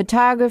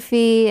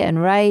photography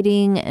and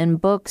writing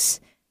and books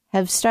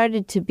have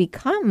started to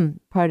become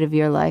part of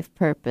your life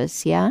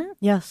purpose, yeah?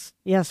 Yes,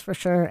 for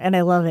sure. And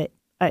I love it.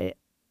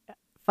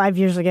 5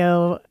 years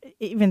ago,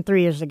 even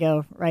 3 years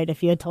ago, right,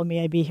 if you had told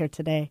me I'd be here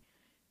today,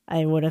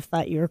 I would have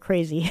thought you were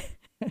crazy.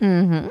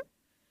 Mm-hmm.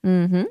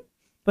 Mm-hmm.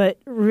 But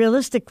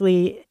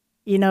realistically,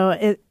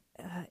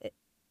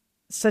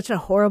 such a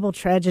horrible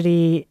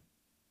tragedy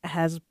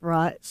has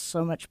brought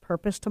so much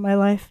purpose to my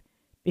life.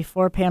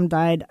 Before Pam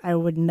died, I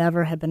would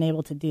never have been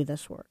able to do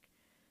this work.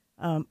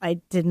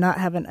 I did not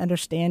have an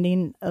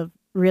understanding of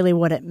really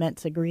what it meant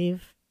to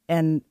grieve.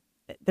 And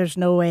there's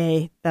no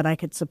way that I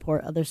could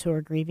support others who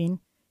are grieving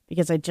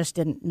because I just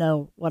didn't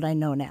know what I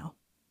know now.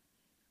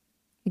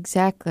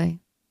 Exactly.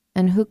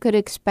 And who could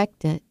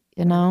expect it,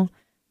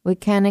 We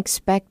can't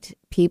expect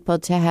people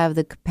to have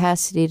the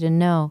capacity to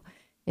know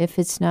if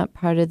it's not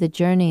part of the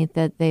journey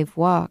that they've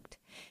walked.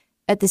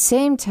 At the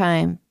same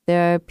time,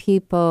 there are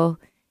people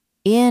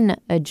in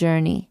a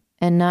journey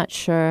and not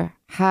sure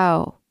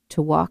how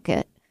to walk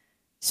it.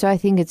 So I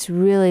think it's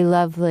really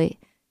lovely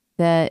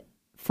that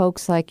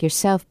folks like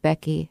yourself,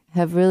 Becky,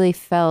 have really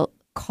felt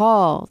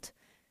called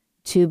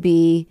to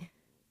be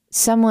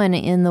someone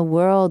in the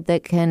world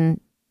that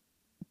can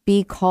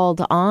be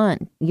called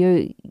on.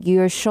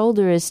 Your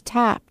shoulder is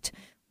tapped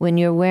when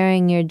you're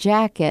wearing your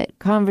jacket.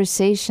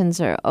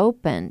 Conversations are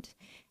opened,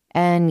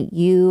 and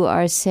you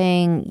are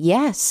saying,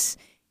 yes,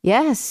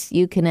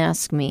 you can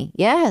ask me.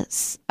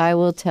 Yes, I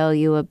will tell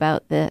you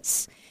about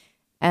this.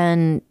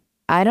 And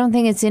I don't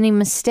think it's any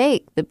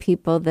mistake, the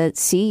people that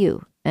see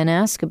you and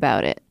ask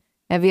about it.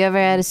 Have you ever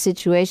had a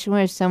situation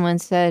where someone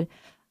said,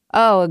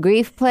 "Oh, a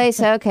grief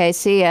place? Okay,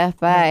 see ya,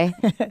 bye"?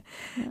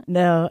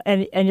 No,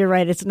 and you're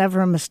right. It's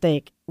never a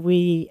mistake.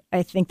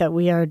 I think that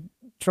we are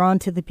drawn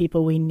to the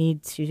people we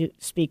need to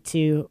speak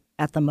to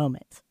at the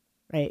moment,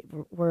 right?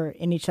 We're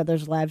in each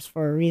other's lives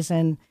for a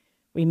reason.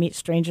 We meet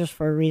strangers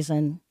for a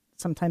reason.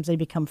 Sometimes they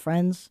become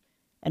friends,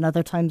 and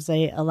other times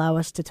they allow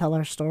us to tell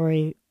our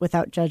story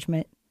without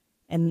judgment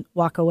and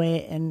walk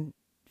away and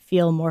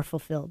feel more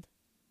fulfilled.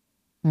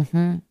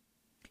 Mm-hmm.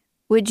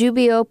 Would you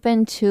be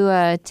open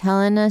to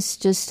telling us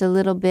just a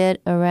little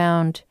bit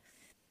around,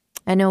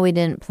 I know we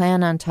didn't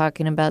plan on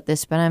talking about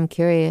this, but I'm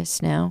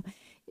curious now,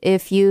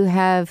 if you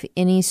have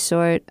any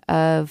sort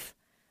of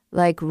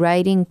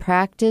writing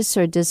practice,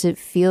 or does it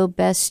feel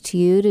best to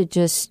you to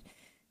just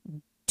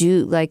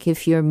do,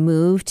 if you're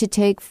moved to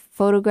take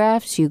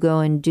photographs, you go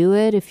and do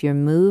it? If you're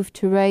moved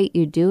to write,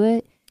 you do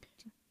it?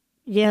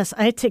 Yes,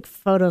 I take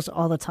photos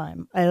all the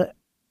time.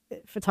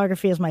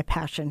 Photography is my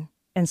passion,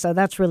 and so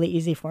that's really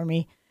easy for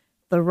me.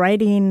 The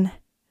writing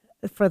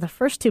for the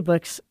first two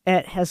books,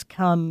 it has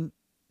come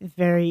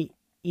very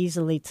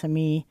easily to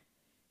me.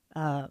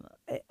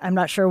 I'm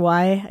not sure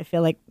why. I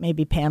feel like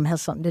maybe Pam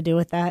has something to do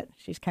with that.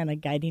 She's kind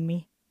of guiding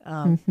me.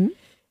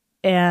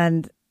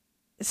 And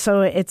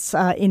so it's,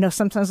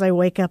 sometimes I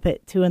wake up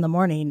at 2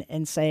 a.m.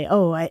 and say,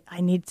 oh, I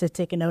need to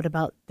take a note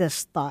about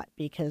this thought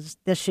because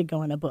this should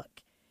go in a book.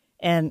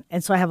 And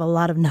so I have a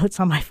lot of notes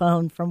on my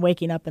phone from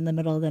waking up in the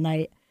middle of the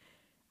night.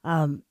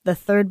 The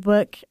third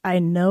book, I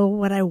know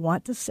what I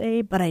want to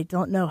say, but I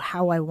don't know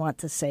how I want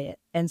to say it.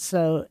 And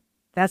so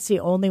that's the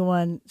only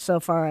one so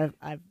far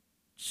I've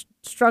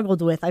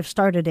struggled with. I've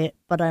started it,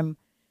 but I'm,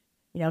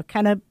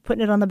 kind of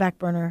putting it on the back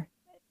burner.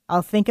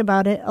 I'll think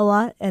about it a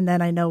lot, and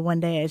then I know one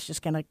day it's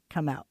just going to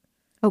come out.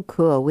 Oh,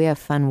 cool. We have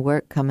fun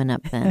work coming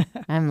up then.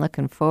 I'm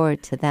looking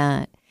forward to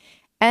that.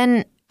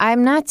 And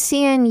I'm not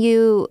seeing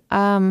you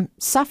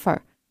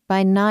suffer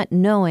by not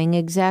knowing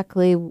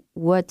exactly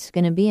what's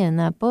going to be in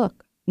that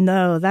book.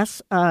 No,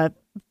 that's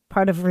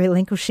part of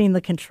relinquishing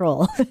the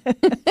control.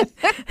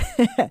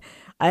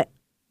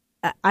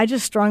 I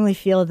just strongly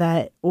feel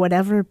that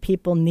whatever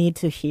people need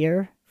to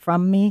hear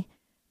from me,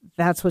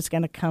 that's what's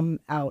going to come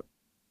out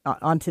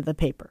onto the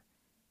paper.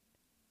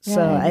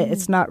 So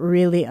it's not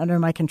really under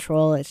my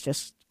control. It's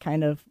just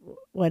kind of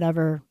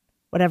whatever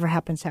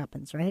happens,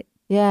 right?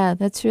 Yeah,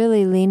 that's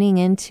really leaning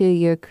into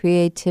your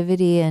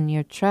creativity and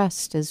your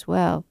trust as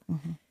well.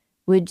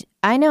 Mm-hmm.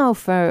 I know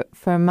for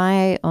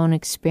my own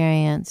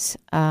experience,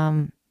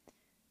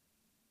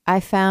 I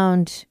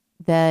found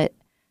that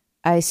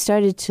I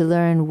started to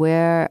learn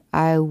where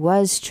I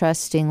was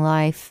trusting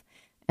life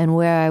and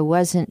where I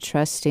wasn't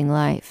trusting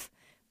life.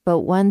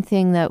 But one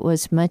thing that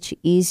was much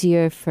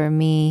easier for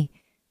me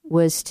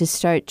was to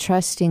start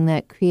trusting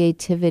that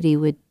creativity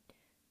would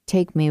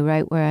take me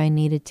right where I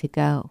needed to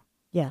go.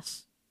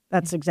 Yes,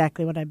 that's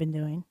exactly what I've been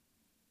doing.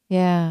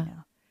 Yeah.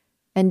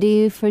 And do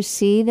you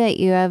foresee that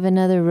you have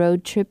another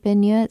road trip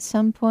in you at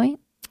some point?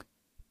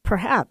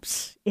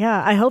 Perhaps.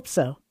 Yeah, I hope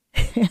so.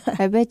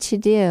 I bet you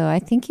do. I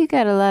think you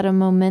got a lot of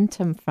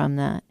momentum from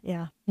that.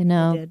 Yeah, you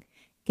know, I did.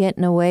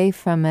 Getting away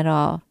from it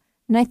all.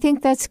 And I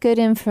think that's good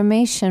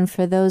information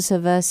for those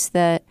of us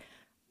that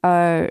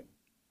are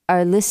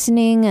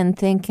listening and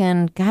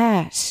thinking,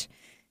 gosh,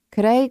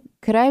 could I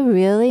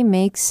really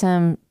make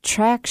some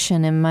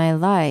traction in my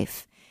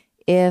life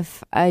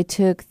if I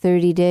took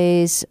 30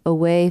 days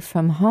away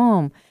from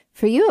home?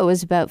 For you, it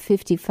was about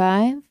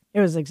 55? It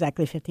was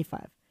exactly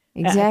 55.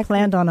 Exactly. I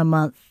planned on a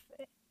month,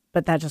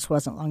 but that just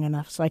wasn't long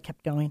enough, so I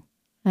kept going.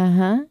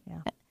 Uh-huh.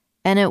 Yeah.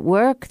 And at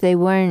work, they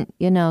weren't,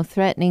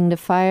 threatening to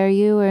fire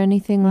you or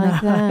anything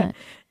like that?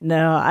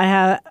 No,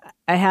 I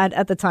had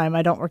at the time,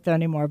 I don't work there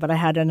anymore, but I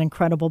had an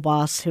incredible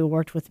boss who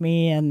worked with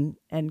me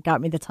and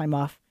got me the time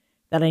off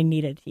that I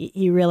needed.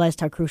 He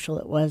realized how crucial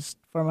it was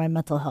for my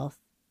mental health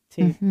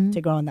to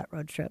go on that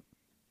road trip.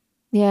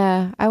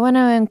 Yeah, I want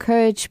to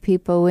encourage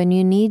people, when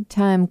you need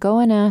time, go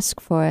and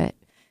ask for it.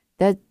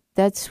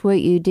 That's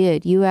what you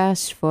did. You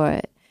asked for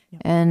it.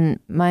 Yep. And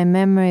my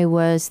memory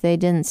was they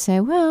didn't say,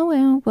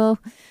 well,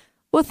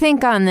 we'll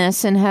think on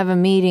this and have a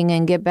meeting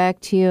and get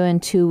back to you in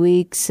 2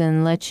 weeks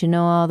and let you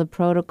know all the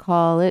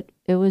protocol. It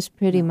was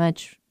pretty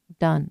much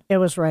done. It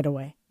was right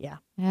away. Yeah.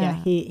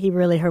 He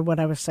really heard what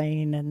I was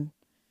saying and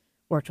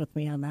worked with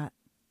me on that.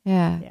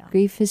 Yeah.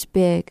 Grief is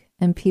big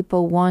and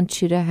people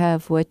want you to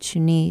have what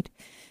you need.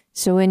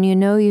 So when you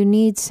know you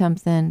need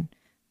something,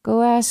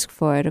 go ask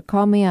for it or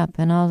call me up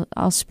and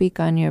I'll speak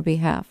on your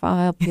behalf. I'll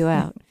help you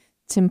out.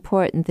 It's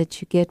important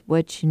that you get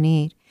what you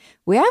need.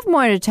 We have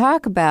more to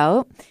talk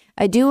about.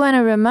 I do want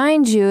to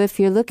remind you, if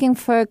you're looking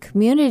for a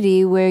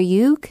community where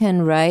you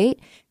can write,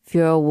 if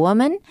you're a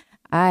woman,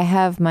 I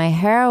have my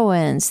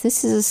heroines.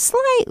 This is a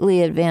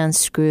slightly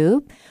advanced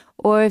group.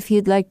 Or if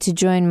you'd like to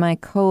join my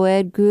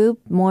co-ed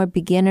group, more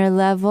beginner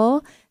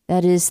level,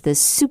 that is the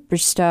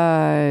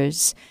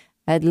Superstars.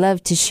 I'd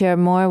love to share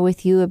more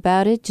with you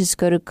about it. Just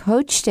go to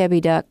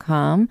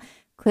CoachDebbie.com,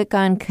 click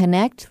on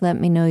Connect, let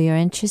me know you're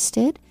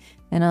interested,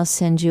 and I'll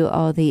send you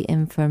all the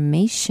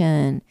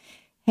information.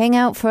 Hang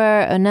out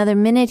for another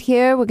minute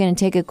here. We're going to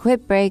take a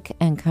quick break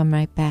and come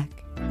right back.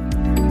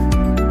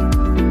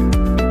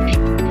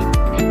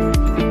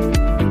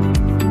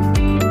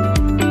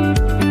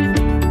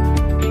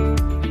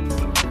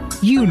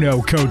 You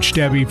know Coach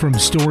Debbie from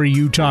Story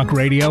U Talk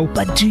Radio,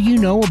 but do you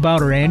know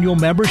about her annual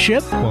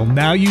membership? Well,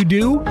 now you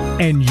do,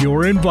 and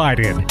you're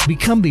invited.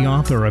 Become the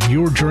author of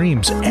your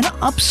dreams and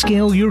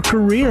upscale your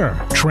career.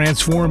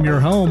 Transform your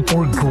home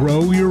or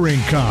grow your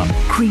income.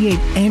 Create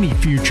any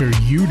future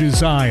you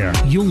desire.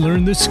 You'll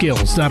learn the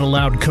skills that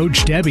allowed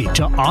Coach Debbie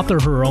to author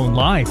her own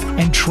life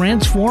and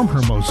transform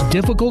her most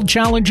difficult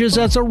challenges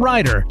as a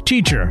writer,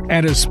 teacher,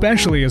 and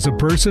especially as a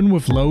person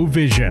with low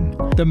vision.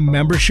 The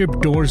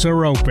membership doors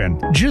are open.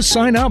 Just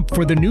sign up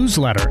for the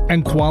newsletter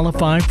and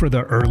qualify for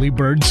the early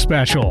bird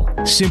special.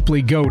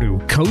 Simply go to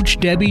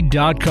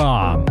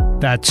CoachDebbie.com.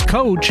 That's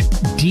Coach,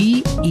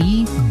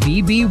 DEBBY.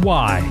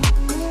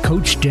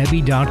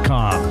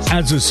 CoachDebbie.com.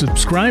 As a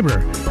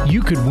subscriber,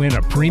 you could win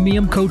a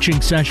premium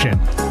coaching session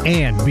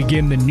and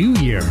begin the new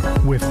year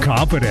with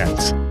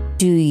confidence.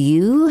 Do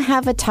you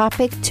have a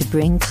topic to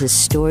bring to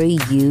Story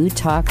U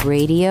Talk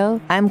Radio?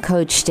 I'm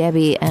Coach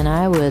Debbie, and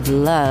I would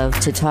love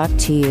to talk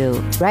to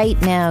you.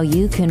 Right now,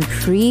 you can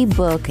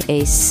pre-book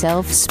a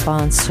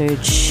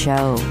self-sponsored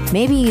show.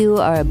 Maybe you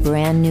are a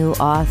brand new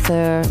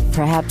author.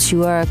 Perhaps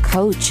you are a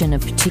coach in a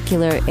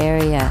particular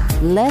area.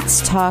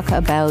 Let's talk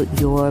about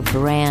your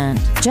brand.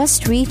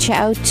 Just reach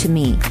out to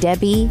me,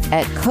 Debbie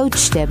at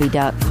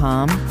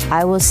CoachDebbie.com.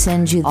 I will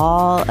send you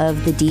all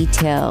of the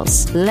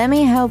details. Let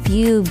me help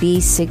you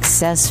be successful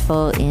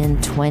in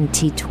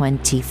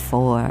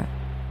 2024.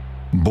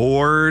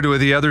 Bored with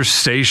the other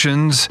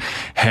stations,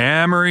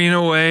 hammering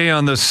away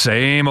on the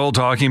same old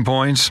talking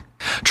points?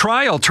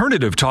 Try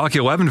Alternative Talk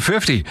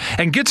 1150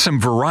 and get some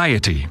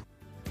variety.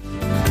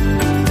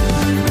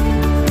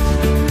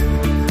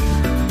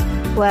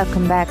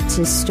 Welcome back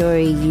to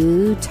Story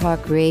U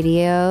Talk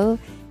Radio.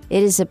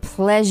 It is a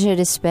pleasure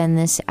to spend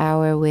this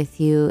hour with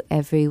you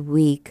every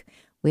week.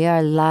 We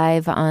are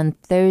live on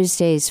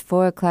Thursdays,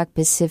 4 o'clock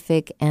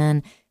Pacific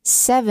and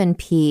 7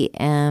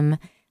 p.m.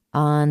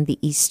 on the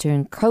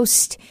Eastern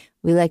Coast.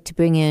 We like to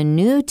bring you a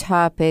new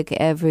topic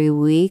every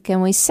week,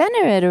 and we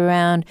center it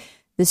around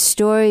the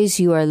stories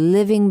you are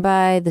living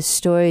by, the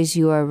stories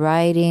you are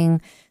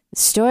writing, the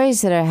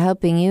stories that are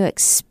helping you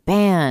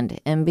expand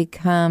and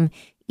become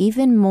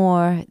even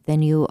more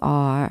than you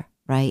are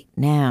right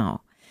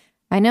now.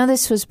 I know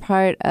this was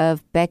part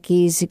of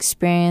Becky's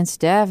experience,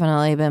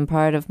 definitely been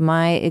part of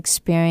my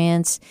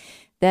experience,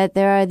 that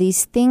there are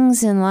these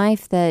things in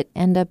life that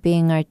end up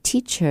being our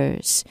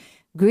teachers.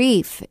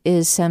 Grief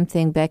is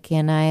something Becky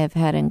and I have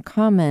had in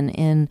common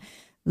in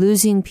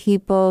losing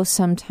people,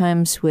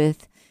 sometimes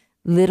with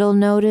little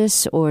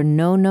notice or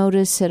no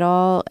notice at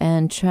all,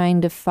 and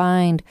trying to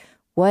find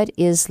what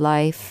is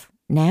life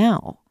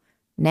now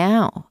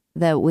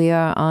that we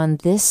are on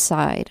this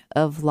side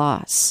of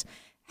loss.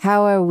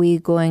 How are we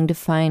going to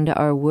find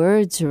our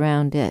words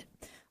around it?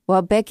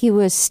 While Becky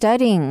was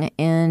studying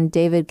in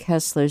David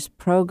Kessler's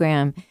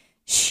program,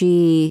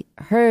 she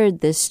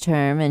heard this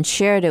term and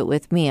shared it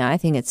with me. I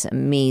think it's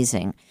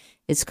amazing.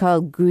 It's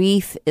called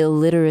grief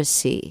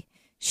illiteracy.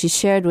 She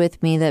shared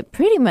with me that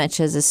pretty much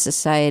as a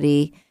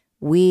society,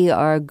 we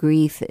are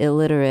grief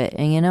illiterate.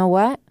 And you know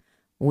what?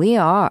 We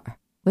are.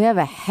 We have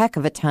a heck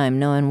of a time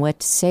knowing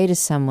what to say to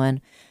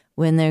someone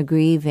when they're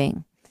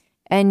grieving.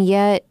 And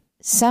yet,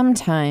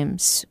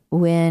 sometimes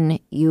when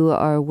you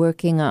are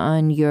working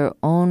on your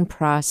own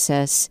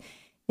process,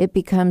 it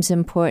becomes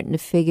important to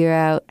figure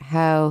out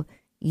how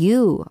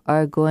you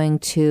are going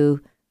to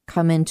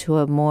come into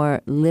a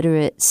more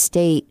literate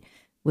state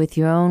with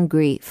your own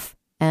grief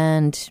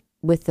and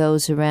with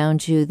those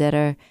around you that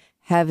are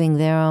having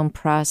their own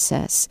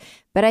process.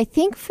 But I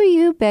think for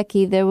you,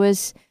 Becky, there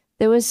was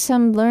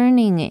some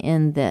learning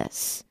in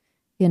this,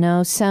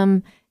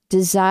 some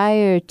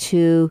desire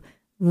to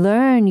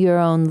learn your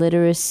own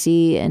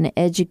literacy and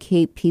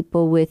educate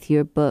people with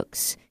your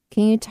books.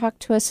 Can you talk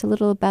to us a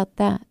little about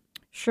that?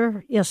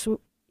 Sure. Yes.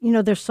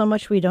 There's so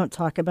much we don't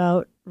talk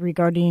about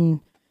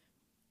regarding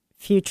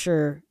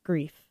future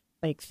grief,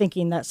 like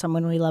thinking that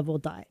someone we love will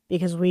die,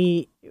 because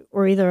we're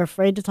either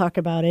afraid to talk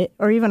about it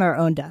or even our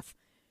own death.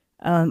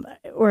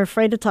 We're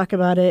afraid to talk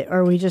about it,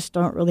 or we just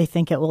don't really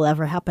think it will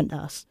ever happen to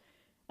us.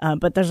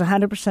 But there's a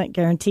 100%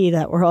 guarantee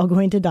that we're all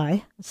going to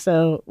die.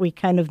 So we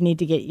kind of need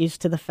to get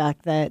used to the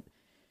fact that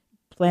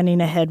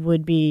planning ahead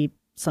would be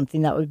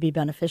something that would be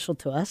beneficial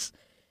to us.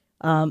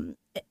 And,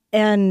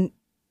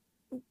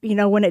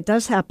 when it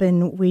does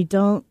happen, we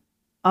don't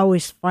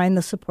always find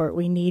the support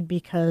we need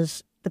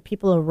because the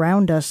people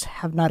around us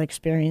have not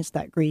experienced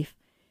that grief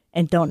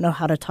and don't know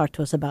how to talk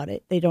to us about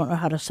it. They don't know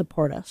how to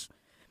support us.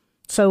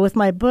 So with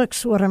my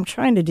books, what I'm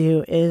trying to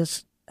do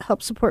is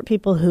help support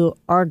people who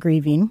are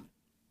grieving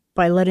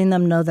by letting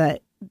them know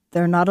that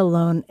they're not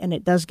alone and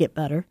it does get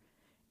better.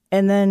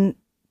 And then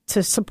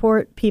to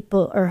support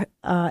people or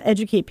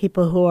educate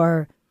people who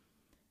are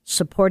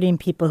supporting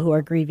people who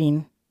are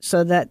grieving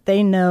so that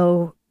they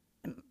know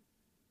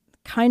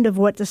kind of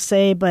what to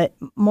say, but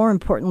more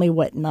importantly,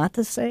 what not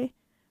to say.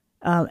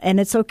 And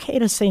it's okay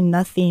to say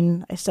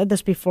nothing. I said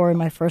this before in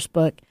my first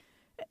book.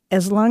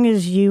 As long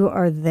as you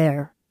are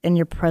there and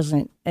you're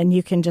present and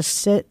you can just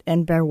sit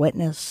and bear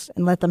witness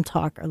and let them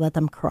talk or let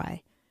them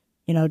cry.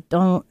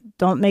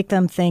 Don't make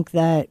them think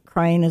that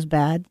crying is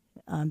bad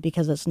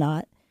because it's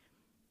not.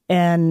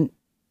 And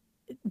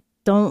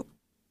don't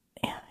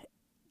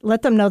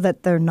let them know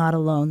that they're not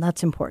alone.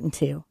 That's important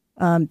too.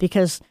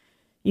 Because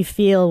you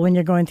feel when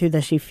you're going through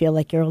this, you feel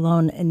like you're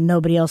alone and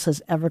nobody else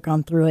has ever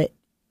gone through it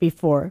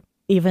before,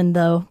 even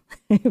though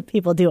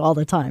people do all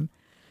the time.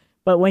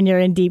 But when you're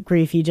in deep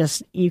grief,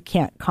 you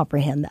can't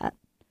comprehend that.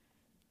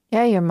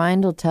 Yeah, your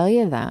mind will tell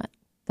you that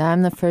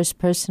I'm the first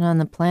person on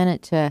the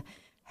planet to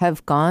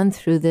have gone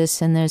through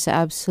this, and there's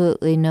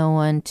absolutely no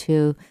one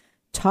to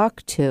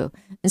talk to.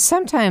 And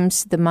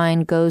sometimes the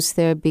mind goes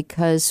there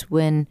because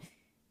when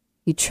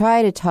you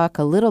try to talk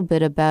a little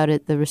bit about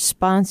it, the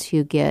response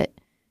you get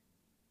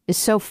is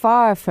so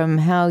far from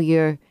how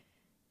you're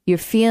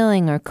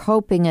feeling or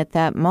coping at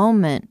that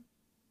moment.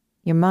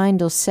 Your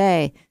mind will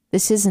say,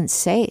 this isn't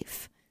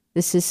safe.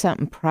 This is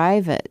something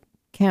private.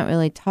 Can't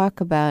really talk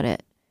about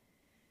it.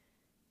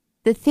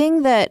 The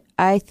thing that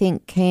I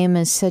think came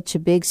as such a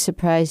big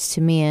surprise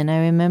to me, and I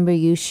remember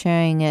you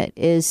sharing it,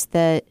 is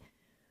that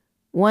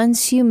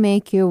once you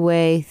make your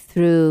way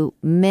through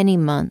many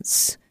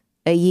months,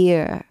 a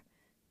year,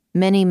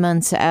 many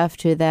months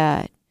after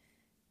that,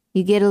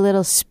 you get a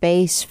little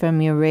space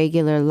from your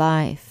regular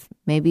life.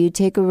 Maybe you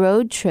take a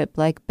road trip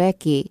like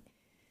Becky.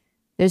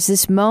 There's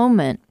this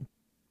moment.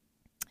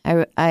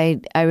 I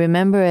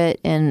remember it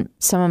in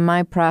some of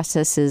my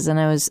processes, and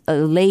I was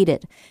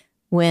elated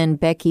when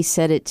Becky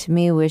said it to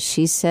me, where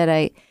she said,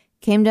 I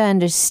came to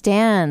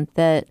understand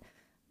that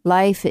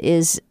life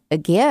is a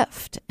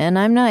gift, and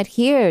I'm not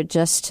here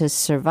just to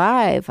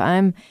survive.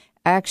 I'm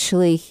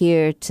actually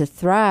here to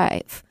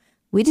thrive.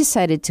 We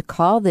decided to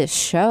call this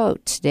show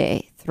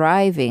today,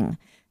 Thriving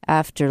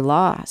After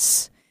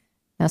Loss.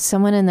 Now,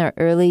 someone in their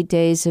early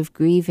days of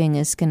grieving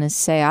is going to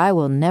say, I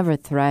will never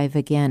thrive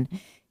again.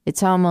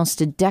 It's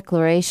almost a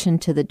declaration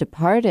to the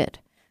departed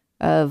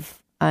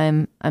of,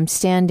 I'm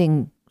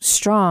standing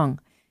strong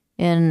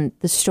in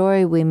the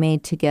story we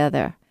made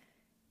together.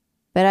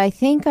 But I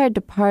think our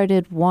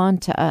departed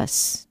want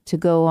us to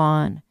go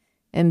on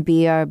and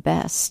be our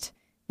best,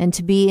 and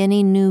to be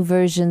any new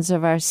versions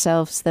of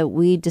ourselves that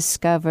we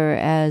discover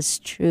as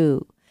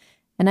true.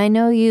 And I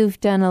know you've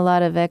done a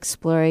lot of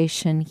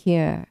exploration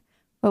here.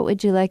 What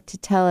would you like to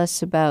tell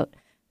us about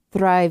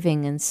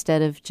thriving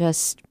instead of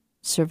just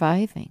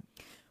surviving?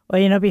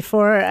 Well,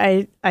 before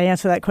I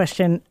answer that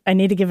question, I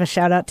need to give a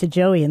shout out to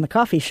Joey in the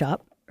coffee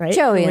shop, right?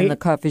 Joey in the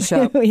coffee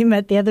shop. We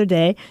met the other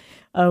day.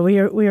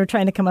 We were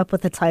trying to come up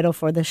with a title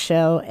for the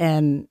show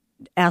and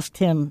asked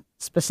him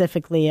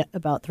specifically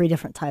about 3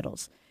 different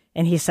titles.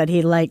 And he said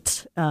he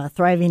liked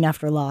Thriving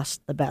After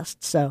Loss the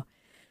best. So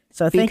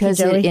thank because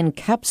you, Joey. It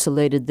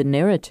encapsulated the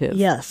narrative.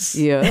 Yes.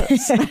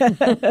 Yes.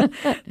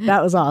 That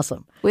was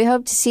awesome. We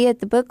hope to see you at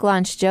the book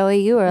launch, Joey.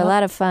 You were a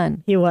lot of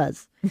fun. He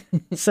was.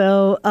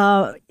 So,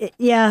 not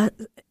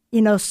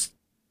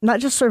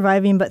just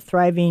surviving, but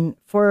thriving.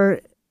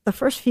 For the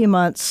first few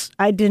months,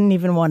 I didn't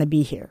even want to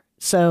be here.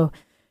 So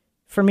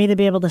for me to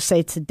be able to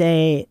say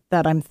today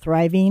that I'm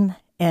thriving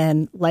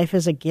and life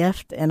is a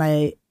gift and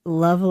I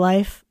love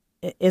life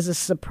is a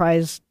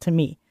surprise to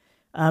me.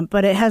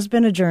 But it has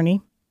been a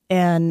journey,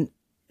 and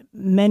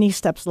many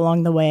steps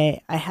along the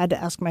way, I had to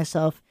ask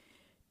myself,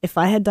 if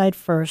I had died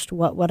first,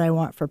 what would I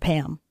want for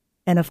Pam?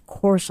 And of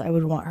course, I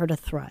would want her to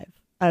thrive.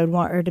 I would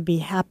want her to be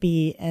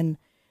happy and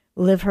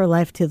live her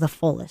life to the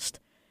fullest.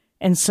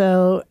 And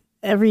so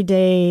every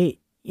day,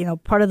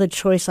 part of the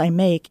choice I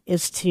make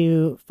is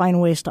to find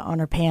ways to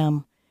honor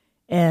Pam,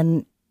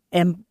 and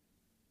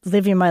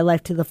living my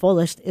life to the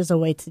fullest is a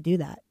way to do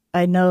that.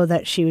 I know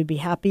that she would be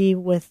happy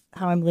with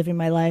how I'm living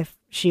my life.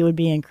 She would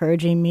be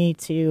encouraging me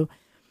to,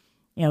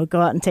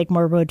 go out and take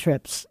more road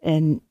trips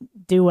and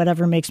do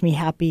whatever makes me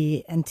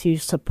happy, and to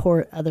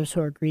support others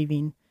who are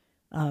grieving.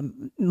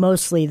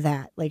 Mostly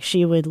that, like,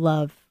 she would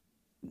love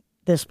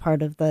this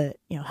part of the,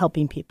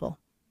 helping people.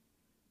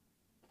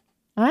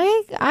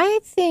 I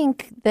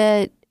think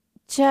that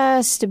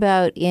just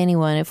about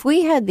anyone, if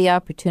we had the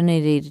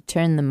opportunity to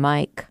turn the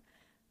mic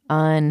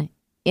on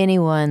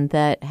anyone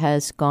that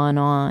has gone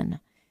on,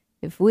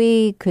 if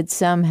we could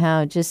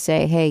somehow just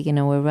say, hey,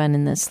 we're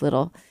running this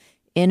little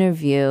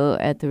interview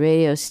at the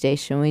radio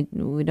station.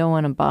 We don't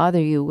want to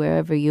bother you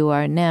wherever you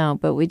are now,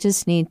 but we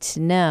just need to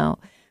know,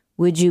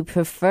 would you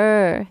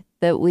prefer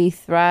that we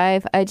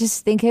thrive? I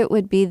just think it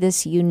would be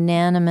this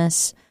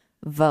unanimous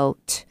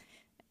vote.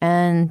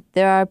 And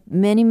there are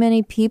many,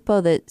 many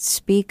people that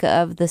speak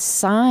of the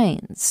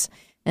signs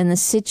and the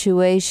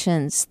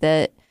situations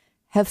that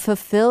have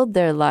fulfilled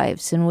their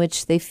lives, in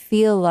which they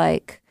feel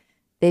like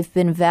they've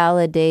been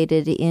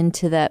validated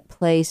into that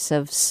place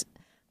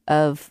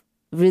of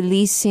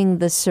releasing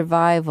the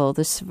survival.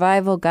 The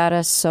survival got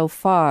us so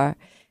far,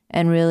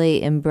 and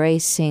really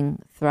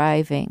embracing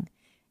thriving.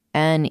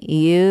 And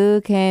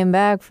you came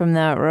back from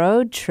that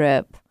road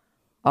trip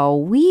a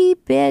wee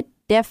bit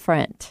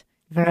different.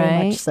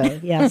 Very much so,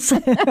 yes.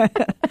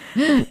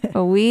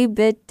 A wee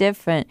bit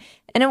different.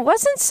 And it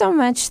wasn't so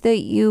much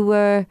that you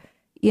were,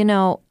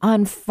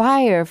 on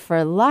fire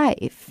for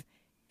life.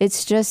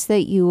 It's just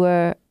that you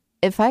were,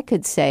 if I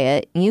could say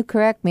it, and you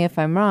correct me if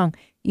I'm wrong,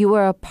 you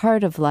were a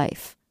part of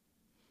life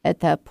at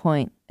that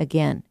point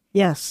again.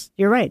 Yes,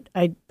 you're right.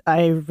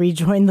 I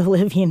rejoined the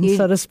living,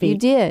 so to speak. You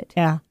did.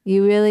 Yeah.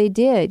 You really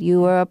did.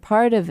 You were a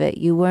part of it.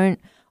 You weren't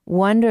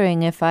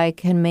wondering if I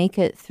can make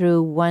it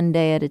through one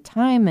day at a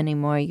time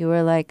anymore. You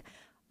were like,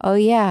 oh,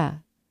 yeah,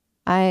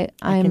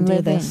 I'm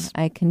living.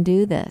 I can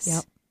do this.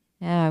 Yep.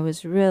 Yeah, I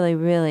was really,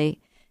 really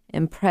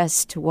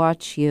impressed to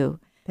watch you.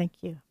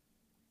 Thank you.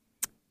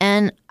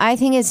 And I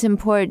think it's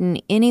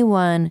important,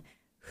 anyone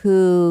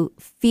who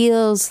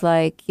feels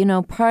like,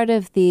 part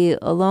of the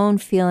alone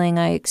feeling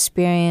I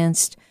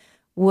experienced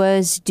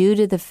was due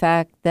to the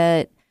fact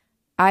that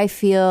I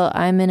feel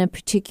I'm in a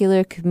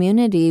particular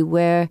community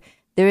where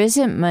there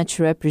isn't much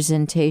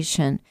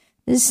representation.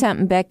 This is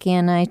something Becky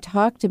and I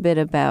talked a bit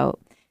about,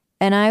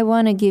 and I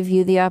want to give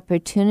you the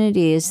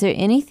opportunity. Is there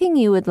anything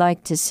you would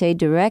like to say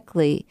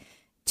directly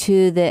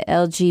to the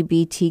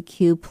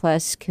LGBTQ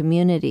plus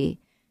community,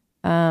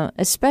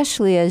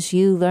 especially as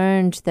you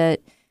learned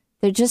that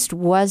there just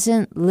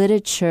wasn't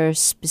literature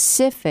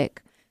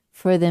specific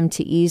for them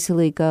to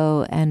easily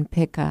go and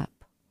pick up?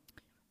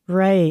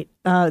 Right.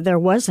 There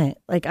wasn't.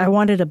 Like, I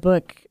wanted a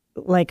book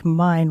like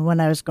mine when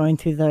I was going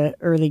through the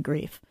early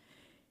grief,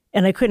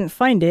 and I couldn't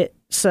find it.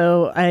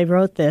 So I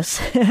wrote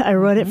this. I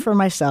wrote it for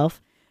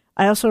myself.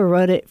 I also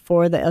wrote it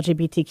for the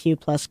LGBTQ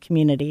plus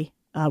community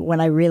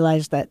when I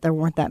realized that there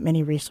weren't that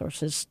many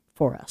resources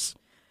for us.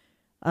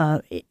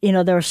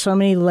 There are so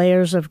many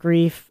layers of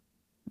grief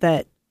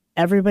that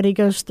everybody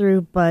goes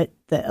through, but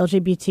the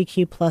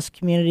LGBTQ plus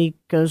community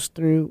goes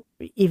through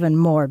even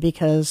more,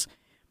 because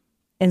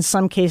in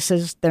some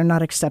cases they're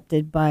not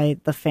accepted by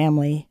the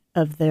family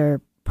of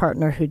their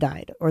partner who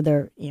died, or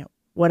their,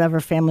 whatever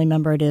family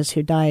member it is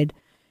who died.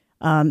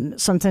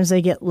 Sometimes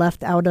they get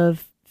left out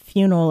of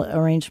funeral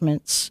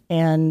arrangements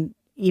and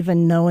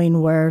even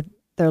knowing where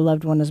their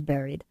loved one is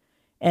buried.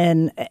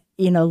 And,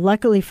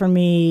 luckily for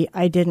me,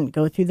 I didn't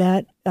go through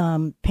that.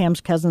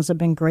 Pam's cousins have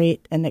been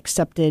great and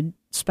accepted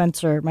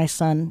Spencer, my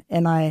son,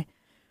 and I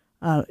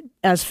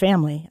as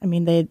family. I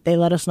mean, they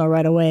let us know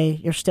right away,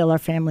 you're still our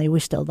family. We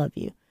still love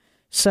you.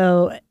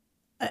 So,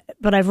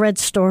 but I've read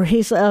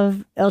stories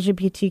of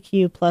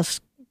LGBTQ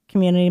plus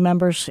community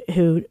members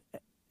who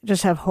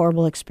just have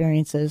horrible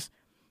experiences.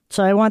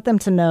 So I want them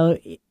to know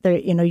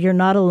that, you're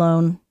not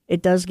alone.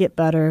 It does get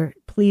better.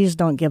 Please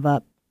don't give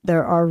up.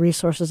 There are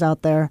resources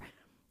out there.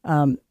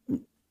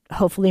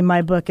 Hopefully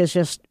my book is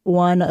just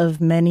one of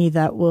many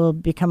that will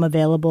become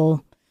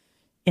available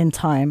in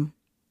time.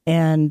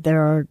 And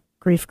there are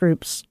grief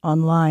groups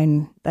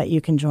online that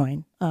you can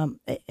join.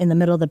 In the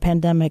middle of the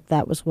pandemic,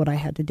 that was what I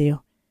had to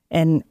do.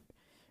 And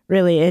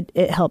really,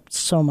 it helped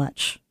so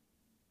much.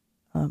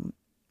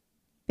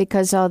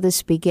 Because all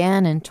this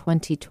began in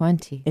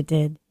 2020. It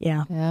did,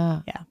 yeah.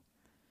 Yeah. Yeah.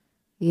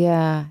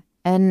 Yeah.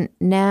 And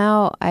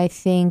now I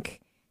think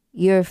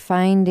you're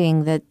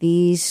finding that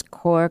these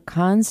core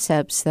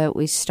concepts that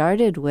we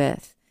started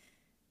with,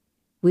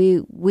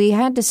 we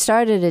had to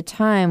start at a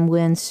time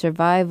when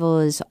survival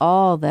is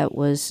all that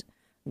was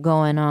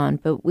going on,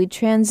 but we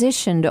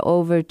transitioned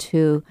over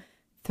to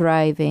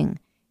thriving.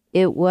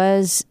 It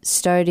was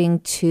starting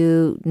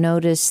to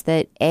notice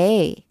that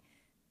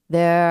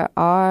there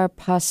are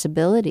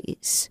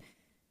possibilities.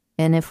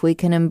 And if we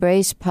can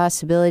embrace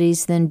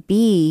possibilities, then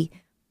B,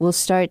 we'll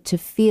start to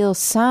feel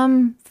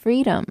some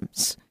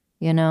freedoms,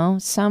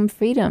 some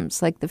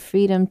freedoms, like the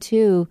freedom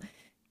to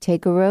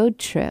take a road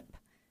trip.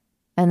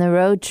 And the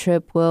road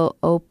trip will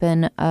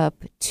open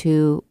up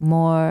to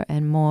more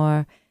and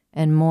more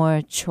and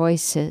more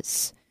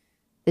choices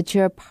that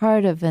you're a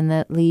part of and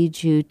that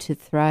lead you to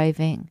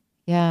thriving.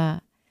 Yeah.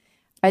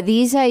 Are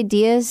these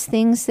ideas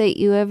things that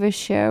you ever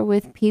share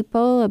with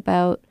people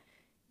about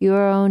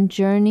your own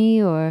journey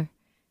or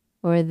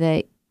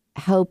that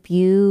help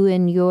you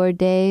in your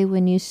day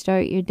when you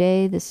start your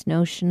day, this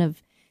notion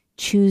of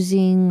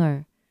choosing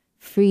or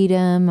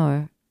freedom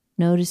or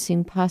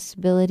noticing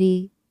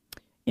possibility?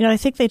 I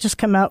think they just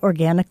come out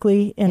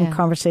organically in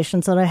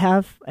conversations that I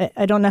have.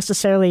 I don't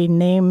necessarily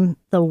name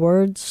the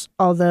words,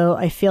 although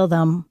I feel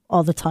them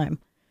all the time.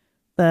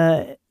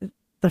 The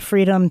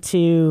freedom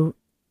to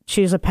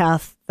choose a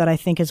path that I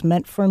think is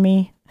meant for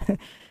me.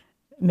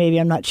 Maybe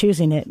I'm not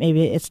choosing it.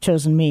 Maybe it's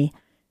chosen me.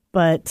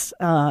 But,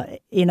 I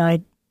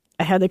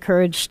had the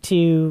courage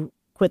to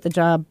quit the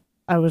job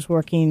I was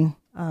working,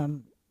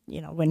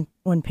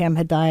 when Pam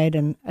had died,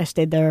 and I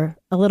stayed there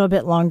a little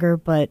bit longer,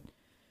 but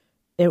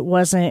it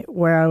wasn't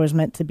where I was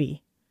meant to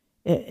be.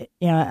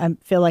 I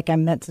feel like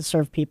I'm meant to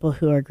serve people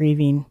who are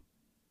grieving,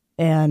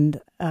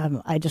 and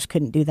I just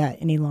couldn't do that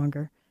any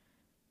longer.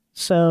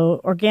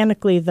 So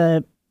organically,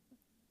 the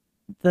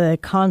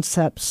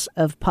concepts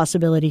of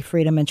possibility,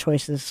 freedom, and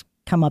choices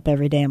come up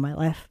every day in my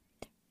life.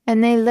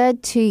 And they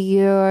led to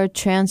your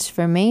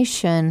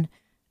transformation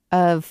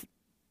of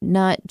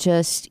not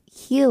just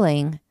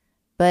healing,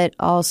 but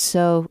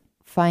also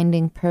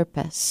finding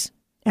purpose.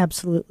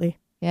 Absolutely.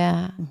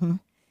 Yeah. Mm-hmm.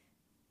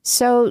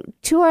 So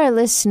to our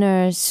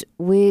listeners,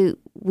 we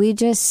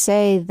just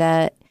say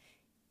that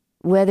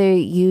whether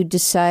you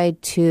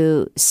decide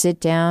to sit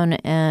down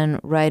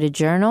and write a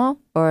journal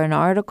or an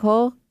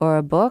article or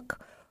a book,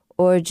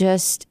 or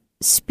just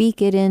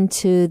speak it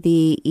into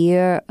the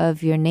ear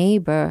of your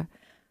neighbor,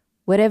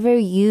 whatever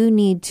you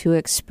need to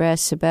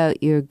express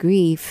about your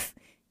grief,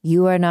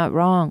 you are not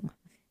wrong.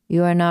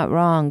 You are not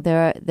wrong.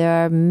 There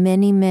are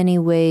many, many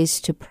ways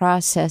to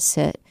process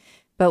it,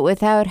 but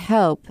without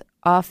help,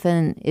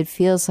 often it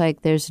feels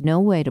like there's no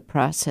way to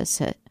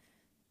process it.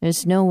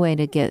 There's no way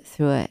to get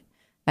through it.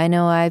 I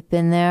know I've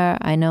been there.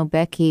 I know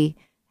Becky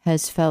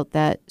has felt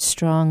that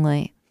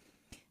strongly.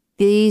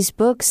 These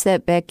books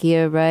that Becky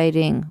are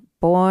writing,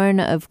 Born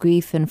of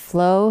Grief and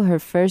Flow, her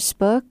first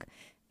book,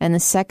 and the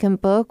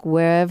second book,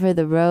 Wherever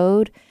the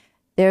Road,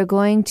 they're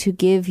going to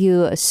give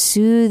you a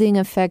soothing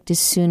effect as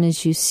soon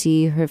as you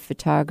see her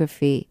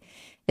photography.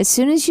 As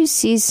soon as you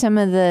see some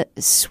of the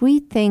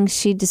sweet things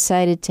she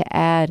decided to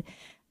add,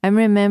 I'm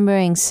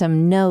remembering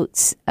some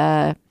notes,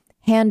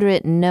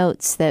 handwritten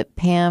notes that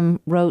Pam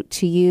wrote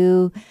to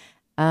you,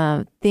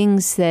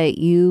 things that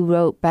you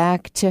wrote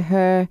back to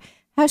her,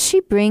 how she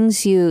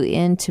brings you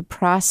into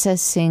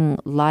processing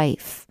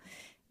life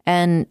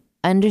and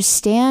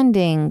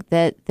understanding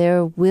that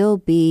there will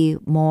be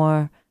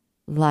more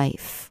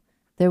life.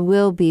 There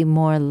will be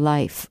more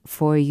life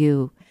for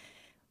you.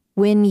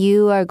 When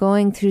you are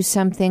going through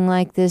something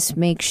like this,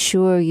 make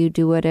sure you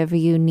do whatever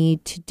you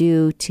need to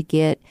do to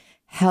get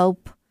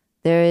help.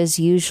 There is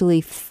usually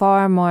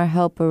far more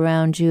help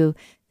around you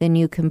than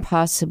you can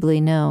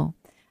possibly know.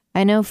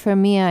 I know for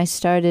me, I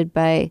started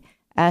by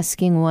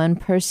asking one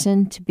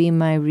person to be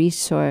my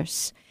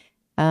resource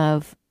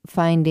of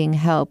finding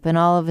help, and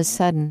all of a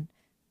sudden,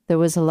 there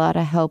was a lot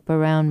of help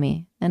around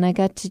me, and I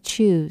got to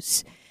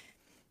choose.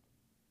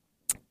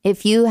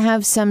 If you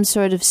have some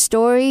sort of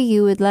story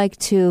you would like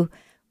to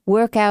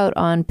work out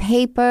on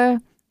paper,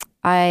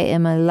 I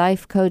am a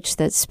life coach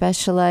that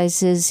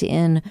specializes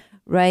in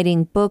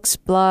writing books,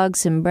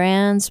 blogs, and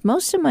brands,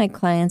 most of my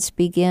clients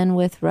begin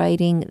with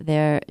writing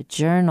their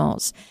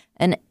journals.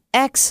 An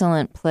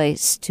excellent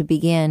place to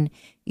begin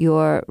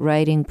your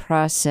writing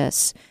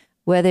process.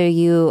 Whether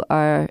you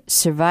are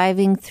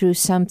surviving through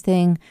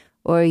something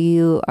or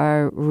you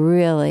are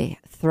really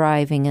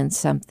thriving in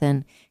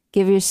something,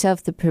 give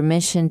yourself the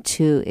permission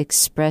to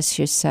express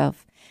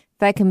yourself.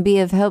 If I can be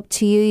of help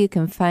to you, you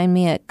can find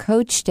me at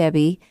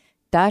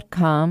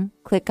CoachDebbie.com.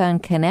 Click on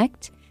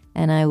Connect,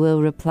 and I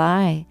will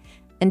reply.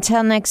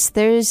 Until next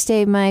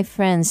Thursday, my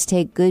friends,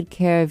 take good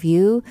care of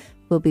you.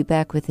 We'll be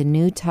back with a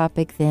new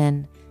topic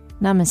then.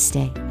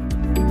 Namaste.